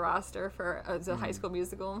off the roster as a high school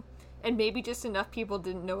musical. And maybe just enough people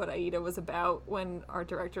didn't know what Aida was about when our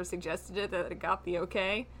director suggested it that it got the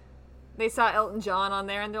okay. They saw Elton John on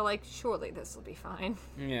there, and they're like, surely this will be fine.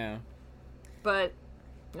 Yeah. But,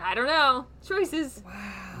 I don't know. Choices.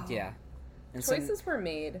 Wow. Yeah. And choices were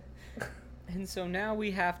made. And so now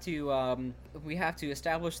we have to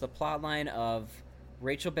establish the plot line of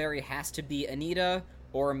Rachel Berry has to be Anita,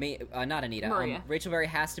 or not Anita. Maria. Rachel Berry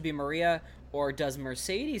has to be Maria, or does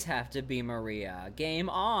Mercedes have to be Maria? Game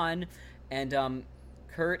on. And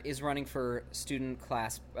Kurt is running for student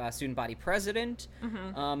body president.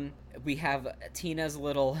 Mm-hmm. We have Tina's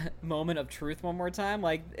little moment of truth one more time.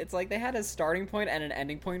 Like, it's like they had a starting point and an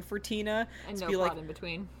ending point for Tina. And no plot in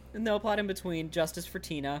between. No plot in between. Justice for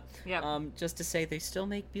Tina. Yep. Just to say they still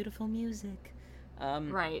make beautiful music.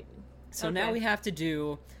 Right. So now we have to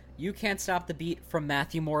do You Can't Stop the Beat from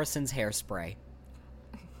Matthew Morrison's Hairspray.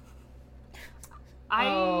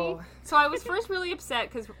 So I was first really upset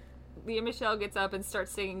because Lea Michele gets up and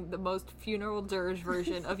starts singing the most funeral dirge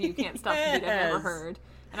version of You Can't Stop the Beat I've ever heard.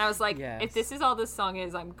 And I was like, if this is all this song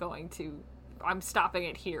is, I'm stopping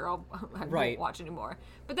it here. I won't watch anymore.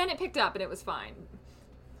 But then it picked up and it was fine.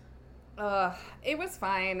 It was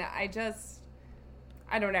fine. I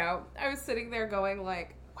don't know. I was sitting there going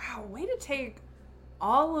like, wow, way to take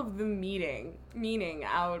all of the meaning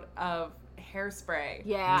out of Hairspray.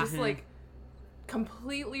 Yeah. Just like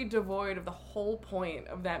completely devoid of the whole point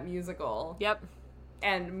of that musical. Yep.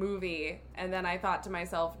 And movie. And then I thought to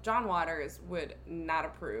myself, John Waters would not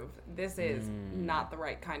approve. This is not the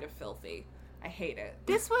right kind of filthy. I hate it.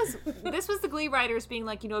 This was the Glee writers being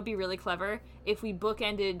like, it'd be really clever if we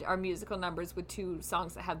bookended our musical numbers with 2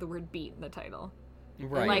 songs that have the word beat in the title.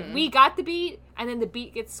 Right. Like, we got the beat, and then the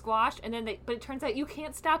beat gets squashed, and then but it turns out you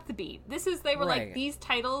can't stop the beat. They were like, these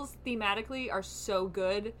titles thematically are so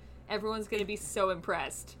good, everyone's going to be so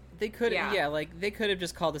impressed. They could, they could have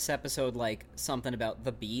just called this episode, like, something about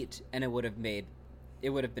the beat, and it would have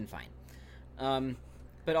been fine.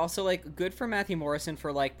 But also, like, good for Matthew Morrison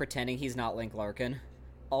for, like, pretending he's not Link Larkin.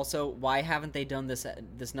 Also, why haven't they done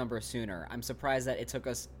this number sooner? I'm surprised that it took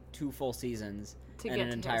us 2 full seasons and an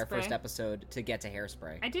entire first episode to get to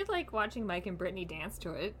Hairspray. I did like watching Mike and Brittany dance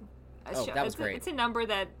to it. That was great. It's a number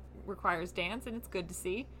that requires dance, and it's good to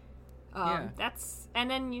see. That's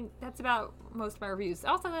about most of my reviews.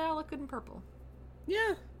 Also, they all look good in purple.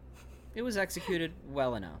 Yeah, it was executed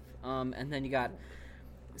well enough. And then you got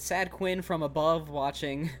Sad Quinn from above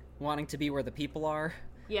wanting to be where the people are.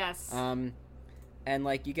 Yes. And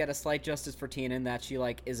like you get a slight justice for Tina in that she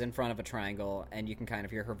like is in front of a triangle, and you can kind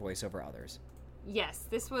of hear her voice over others. Yes,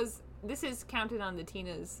 this is counted on the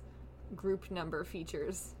Tina's group number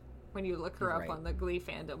features when you look her up on the Glee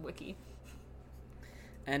fandom wiki.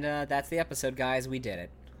 And that's the episode, guys. We did it.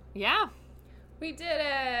 Yeah. We did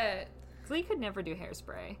it! Glee could never do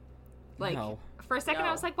Hairspray. Like, No. for a second No.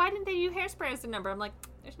 I was like, why didn't they do Hairspray as the number? I'm like,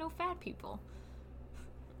 there's no fat people.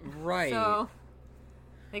 Right. So,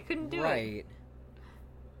 they couldn't do it. Right.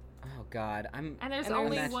 Oh, God. And there's And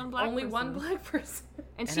only imagine- one black Only person. one black person. And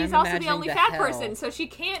And she's I'm also the imagining only the fat hell. person, so she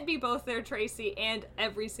can't be both their Tracy and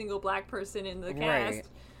every single black person in the cast. Right.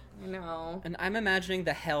 No. And I'm imagining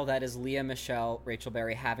the hell that is Leah Michelle, Rachel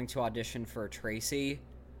Berry, having to audition for Tracy.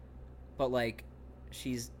 But, like,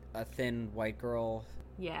 she's a thin white girl.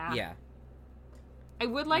 Yeah. Yeah. I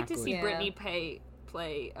would like Not to good. see Yeah. Brittany play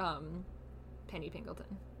Penny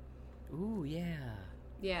Pingleton. Ooh, yeah.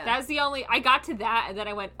 Yeah. That's the only... I got to that, and then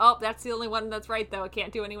I went, oh, that's the only one that's right, though. I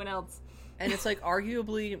can't do anyone else. And it's, like,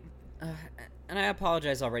 arguably... and I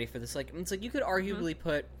apologize already for this. Like, it's like you could arguably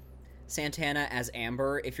put Santana as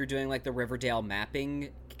Amber if you're doing, like, the Riverdale mapping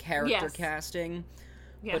character Yes. casting.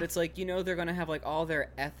 Yeah. But it's like, you know, they're going to have, like, all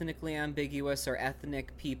their ethnically ambiguous or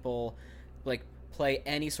ethnic people, like, play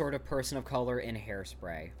any sort of person of color in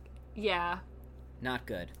Hairspray. Yeah. Not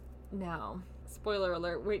good. No. Spoiler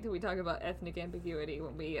alert. Wait till we talk about ethnic ambiguity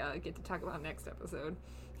when we get to talk about next episode.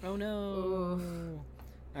 Oh, no.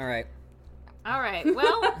 All right. All right.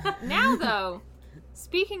 Well, now, though,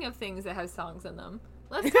 speaking of things that have songs in them,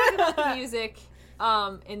 let's talk about the music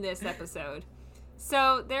in this episode.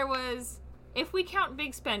 So there was, if we count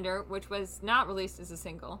Big Spender, which was not released as a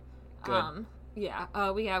single. Good. We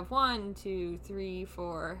have 1, 2, 3,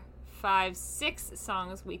 4, 5, 6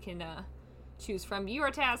 songs we can choose from. You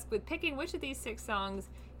are tasked with picking which of these 6 songs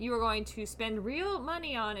you are going to spend real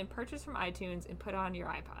money on and purchase from iTunes and put on your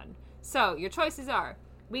iPod. So your choices are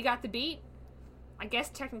We Got the Beat, I guess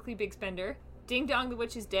technically Big Spender, Ding Dong the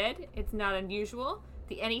Witch is Dead, It's Not Unusual,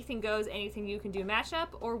 the Anything Goes, Anything You Can Do mashup,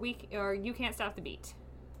 or You Can't Stop the Beat.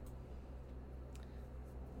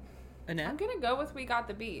 Annette? I'm gonna go with We Got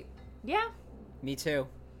the Beat. Yeah. Me too.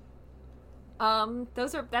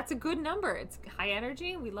 That's a good number. It's high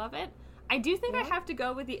energy. We love it. I do think I have to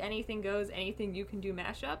go with the Anything Goes, Anything You Can Do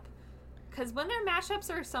mashup, because when their mashups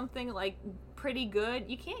are something like pretty good,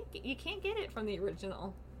 you can't get it from the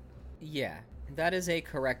original. Yeah. That is a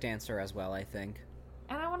correct answer as well, I think.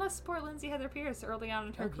 And I want to support Lindsay Heather Pierce early on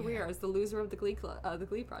in her career as the loser of the Glee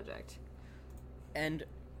project. And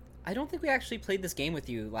I don't think we actually played this game with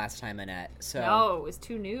you last time, Annette. So No, it was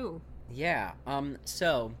too new. Yeah.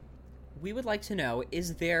 So we would like to know,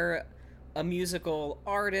 is there a musical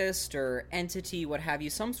artist or entity, what have you,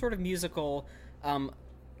 some sort of musical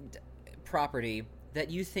property that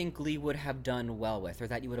you think Glee would have done well with, or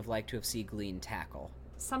that you would have liked to have seen Glee tackle?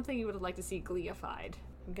 Something you would have liked to see Gleeified.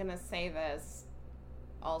 I'm gonna say this,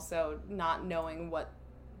 also not knowing what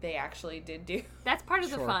they actually did do. That's part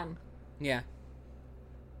of the Sure. fun. Yeah.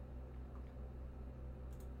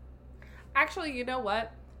 Actually, you know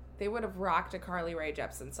what? They would have rocked a Carly Rae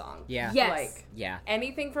Jepsen song. Yeah. Yes. Like, Yeah.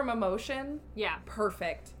 anything from Emotion, Yeah.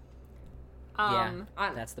 perfect. Yeah.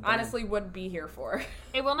 That's the burn. honestly would be here for.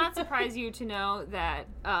 It will not surprise you to know that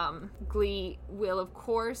Glee will, of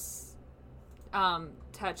course,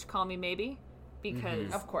 touch Call Me Maybe,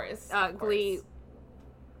 because Of course. Glee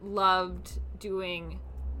loved doing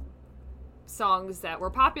songs that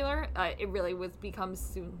were popular. It really becomes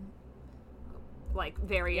soon, like,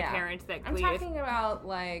 very apparent that I'm Glee... talking about,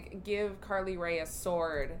 like, give Carly Rae a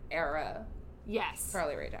sword era Yes.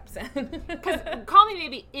 Carly Rae Jepsen. Because Call Me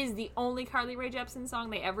Maybe is the only Carly Rae Jepsen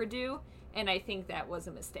song they ever do, and I think that was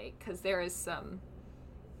a mistake, because there's some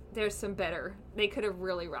better... They could have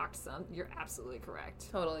really rocked some. You're absolutely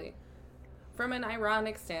correct. Totally. From an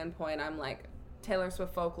ironic standpoint, I'm like, Taylor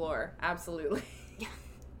Swift folklore, absolutely.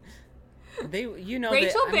 They, you know,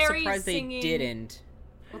 Rachel I'm Berry surprised singing- they didn't.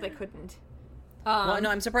 Well, they couldn't. Well, no,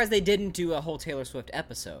 I'm surprised they didn't do a whole Taylor Swift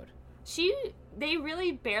episode. They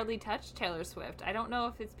really barely touched Taylor Swift. I don't know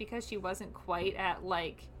if it's because she wasn't quite at,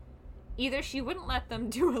 like... Either she wouldn't let them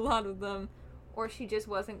do a lot of them, or she just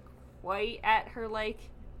wasn't quite at her, like...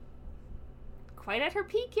 Quite at her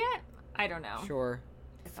peak yet? I don't know. Sure.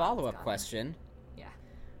 thought it was Follow-up gone. question. Yeah.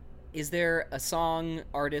 Is there a song,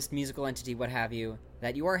 artist, musical entity, what have you,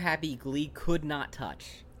 that you are happy Glee could not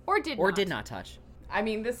touch? Or did not. Touch? I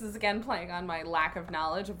mean, this is again playing on my lack of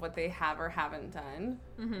knowledge of what they have or haven't done.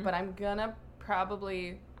 Mm-hmm. But I'm gonna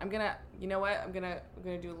you know what? I'm gonna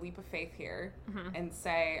do a leap of faith here and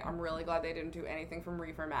say I'm really glad they didn't do anything from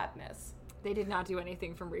Reefer Madness. They did not do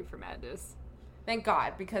anything from Reefer Madness. Thank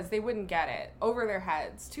God, because they wouldn't get it over their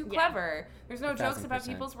heads. Too Yeah. clever. There's no jokes about 1000%.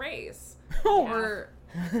 people's race Oh. or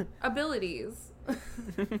abilities.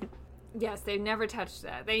 Yes, they've never touched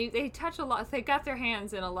that. They touch a lot. They got their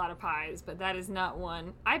hands in a lot of pies, but that is not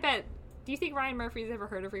one. I bet Do you think Ryan Murphy's ever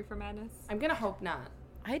heard of Reefer Madness? I'm gonna hope not.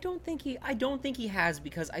 I don't think he has,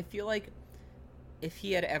 because I feel like if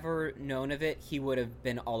he had ever known of it, he would have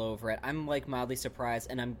been all over it. I'm like mildly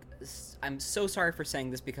surprised, and I'm so sorry for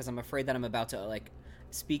saying this because I'm afraid that I'm about to like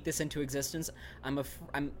speak this into existence. I'm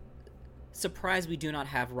surprised we do not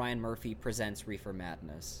have Ryan Murphy presents Reefer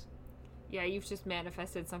Madness. Yeah, you've just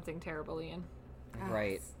manifested something terrible, Ian.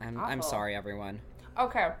 Right. I'm sorry, everyone.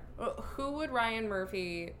 Okay, who would Ryan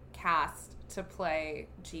Murphy cast to play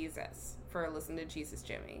Jesus for Listen to Jesus,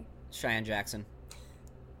 Jimmy? Cheyenne Jackson.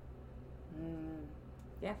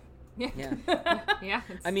 Yeah. Yeah. Yeah.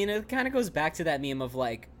 I mean, it kind of goes back to that meme of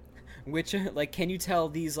like, can you tell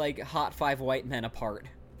these like hot 5 white men apart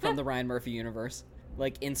from the Ryan Murphy universe?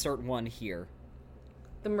 Like, insert one here.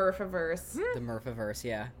 The Murphiverse. The Murphiverse,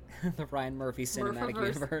 yeah. The Ryan Murphy cinematic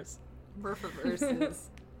universe. Murphiverse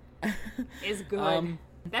is good.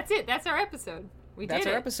 That's it. That's our episode. That's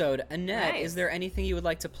our episode. Annette, is there anything you would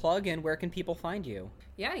like to plug, and where can people find you?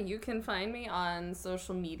 Yeah, you can find me on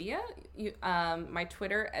social media. My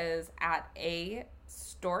Twitter is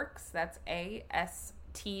 @AStorks. That's ASTORCKS.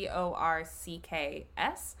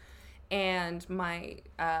 And my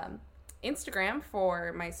Instagram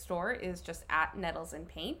for my store is just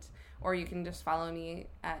 @NettlesandPaint. Or you can just follow me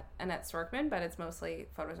at Annette Storkman, but it's mostly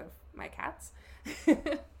photos of my cats.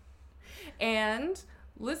 And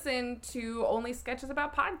listen to Only Sketches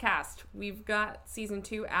About podcast. We've got season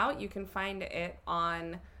 2 out. You can find it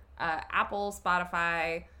on Apple,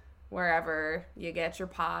 Spotify, wherever you get your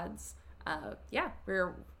pods.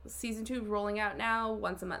 We're season 2 rolling out now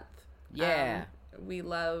once a month. Yeah. We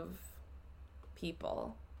love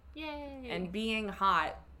people. Yay. And being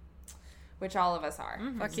hot, which all of us are.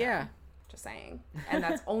 Mm-hmm. Fuck yeah. Just saying. And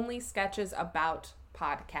that's Only Sketches About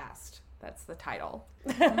podcast. That's the title.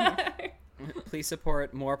 Please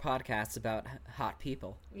support more podcasts about hot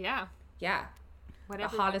people. Yeah. Yeah. The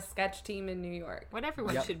hottest sketch team in New York. What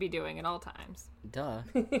everyone should be doing at all times. Duh.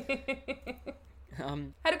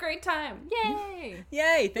 Had a great time. Yay!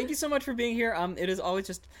 Yay! Thank you so much for being here. It is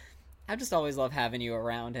always I just always love having you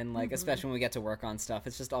around, and like especially when we get to work on stuff,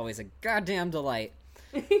 it's just always a goddamn delight.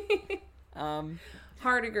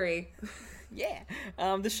 Hard agree. Yeah.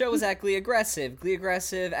 The show is at gleeaggressive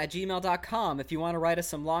 @gmail.com if you want to write us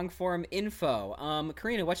some long-form info.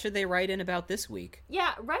 Karina, what should they write in about this week?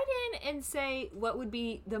 Yeah, write in and say what would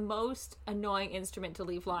be the most annoying instrument to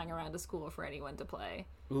leave lying around a school for anyone to play.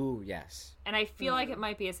 Ooh, yes. And I feel like it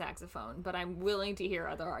might be a saxophone, but I'm willing to hear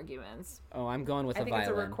other arguments. Oh, I'm going with a violin. I think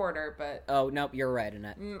it's a recorder, but... Oh, nope, you're right,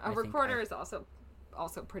 Annette. A recorder is also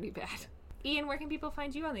pretty bad. Ian, where can people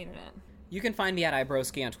find you on the internet? You can find me at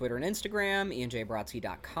iBrodsky on Twitter and Instagram,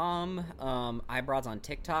 ianjbrodsky.com, iBrods on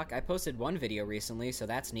TikTok. I posted one video recently, so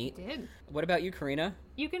that's neat. You did. What about you, Karina?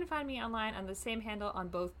 You can find me online on the same handle on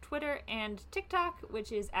both Twitter and TikTok,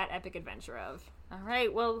 which is @EpicAdventureOf. All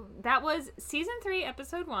right, well, that was Season 3,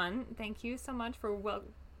 Episode 1. Thank you so much for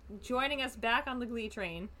joining us back on the Glee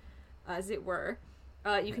train, as it were.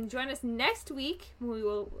 You can join us next week when we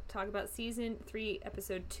will talk about Season 3,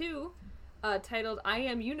 Episode 2, titled I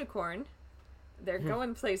Am Unicorn. They're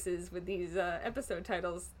going places with these episode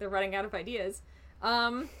titles. They're running out of ideas.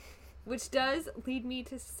 Which does lead me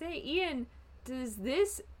to say, Ian, does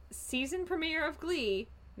this season premiere of Glee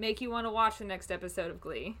make you want to watch the next episode of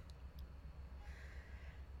Glee?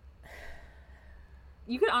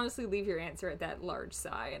 You could honestly leave your answer at that large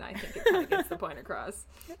sigh, and I think it kind of gets the point across.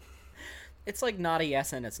 It's like not a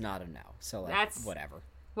yes and it's not a no. So like, whatever.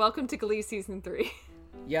 Welcome to Glee Season 3.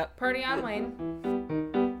 Yep. Party on, Wayne.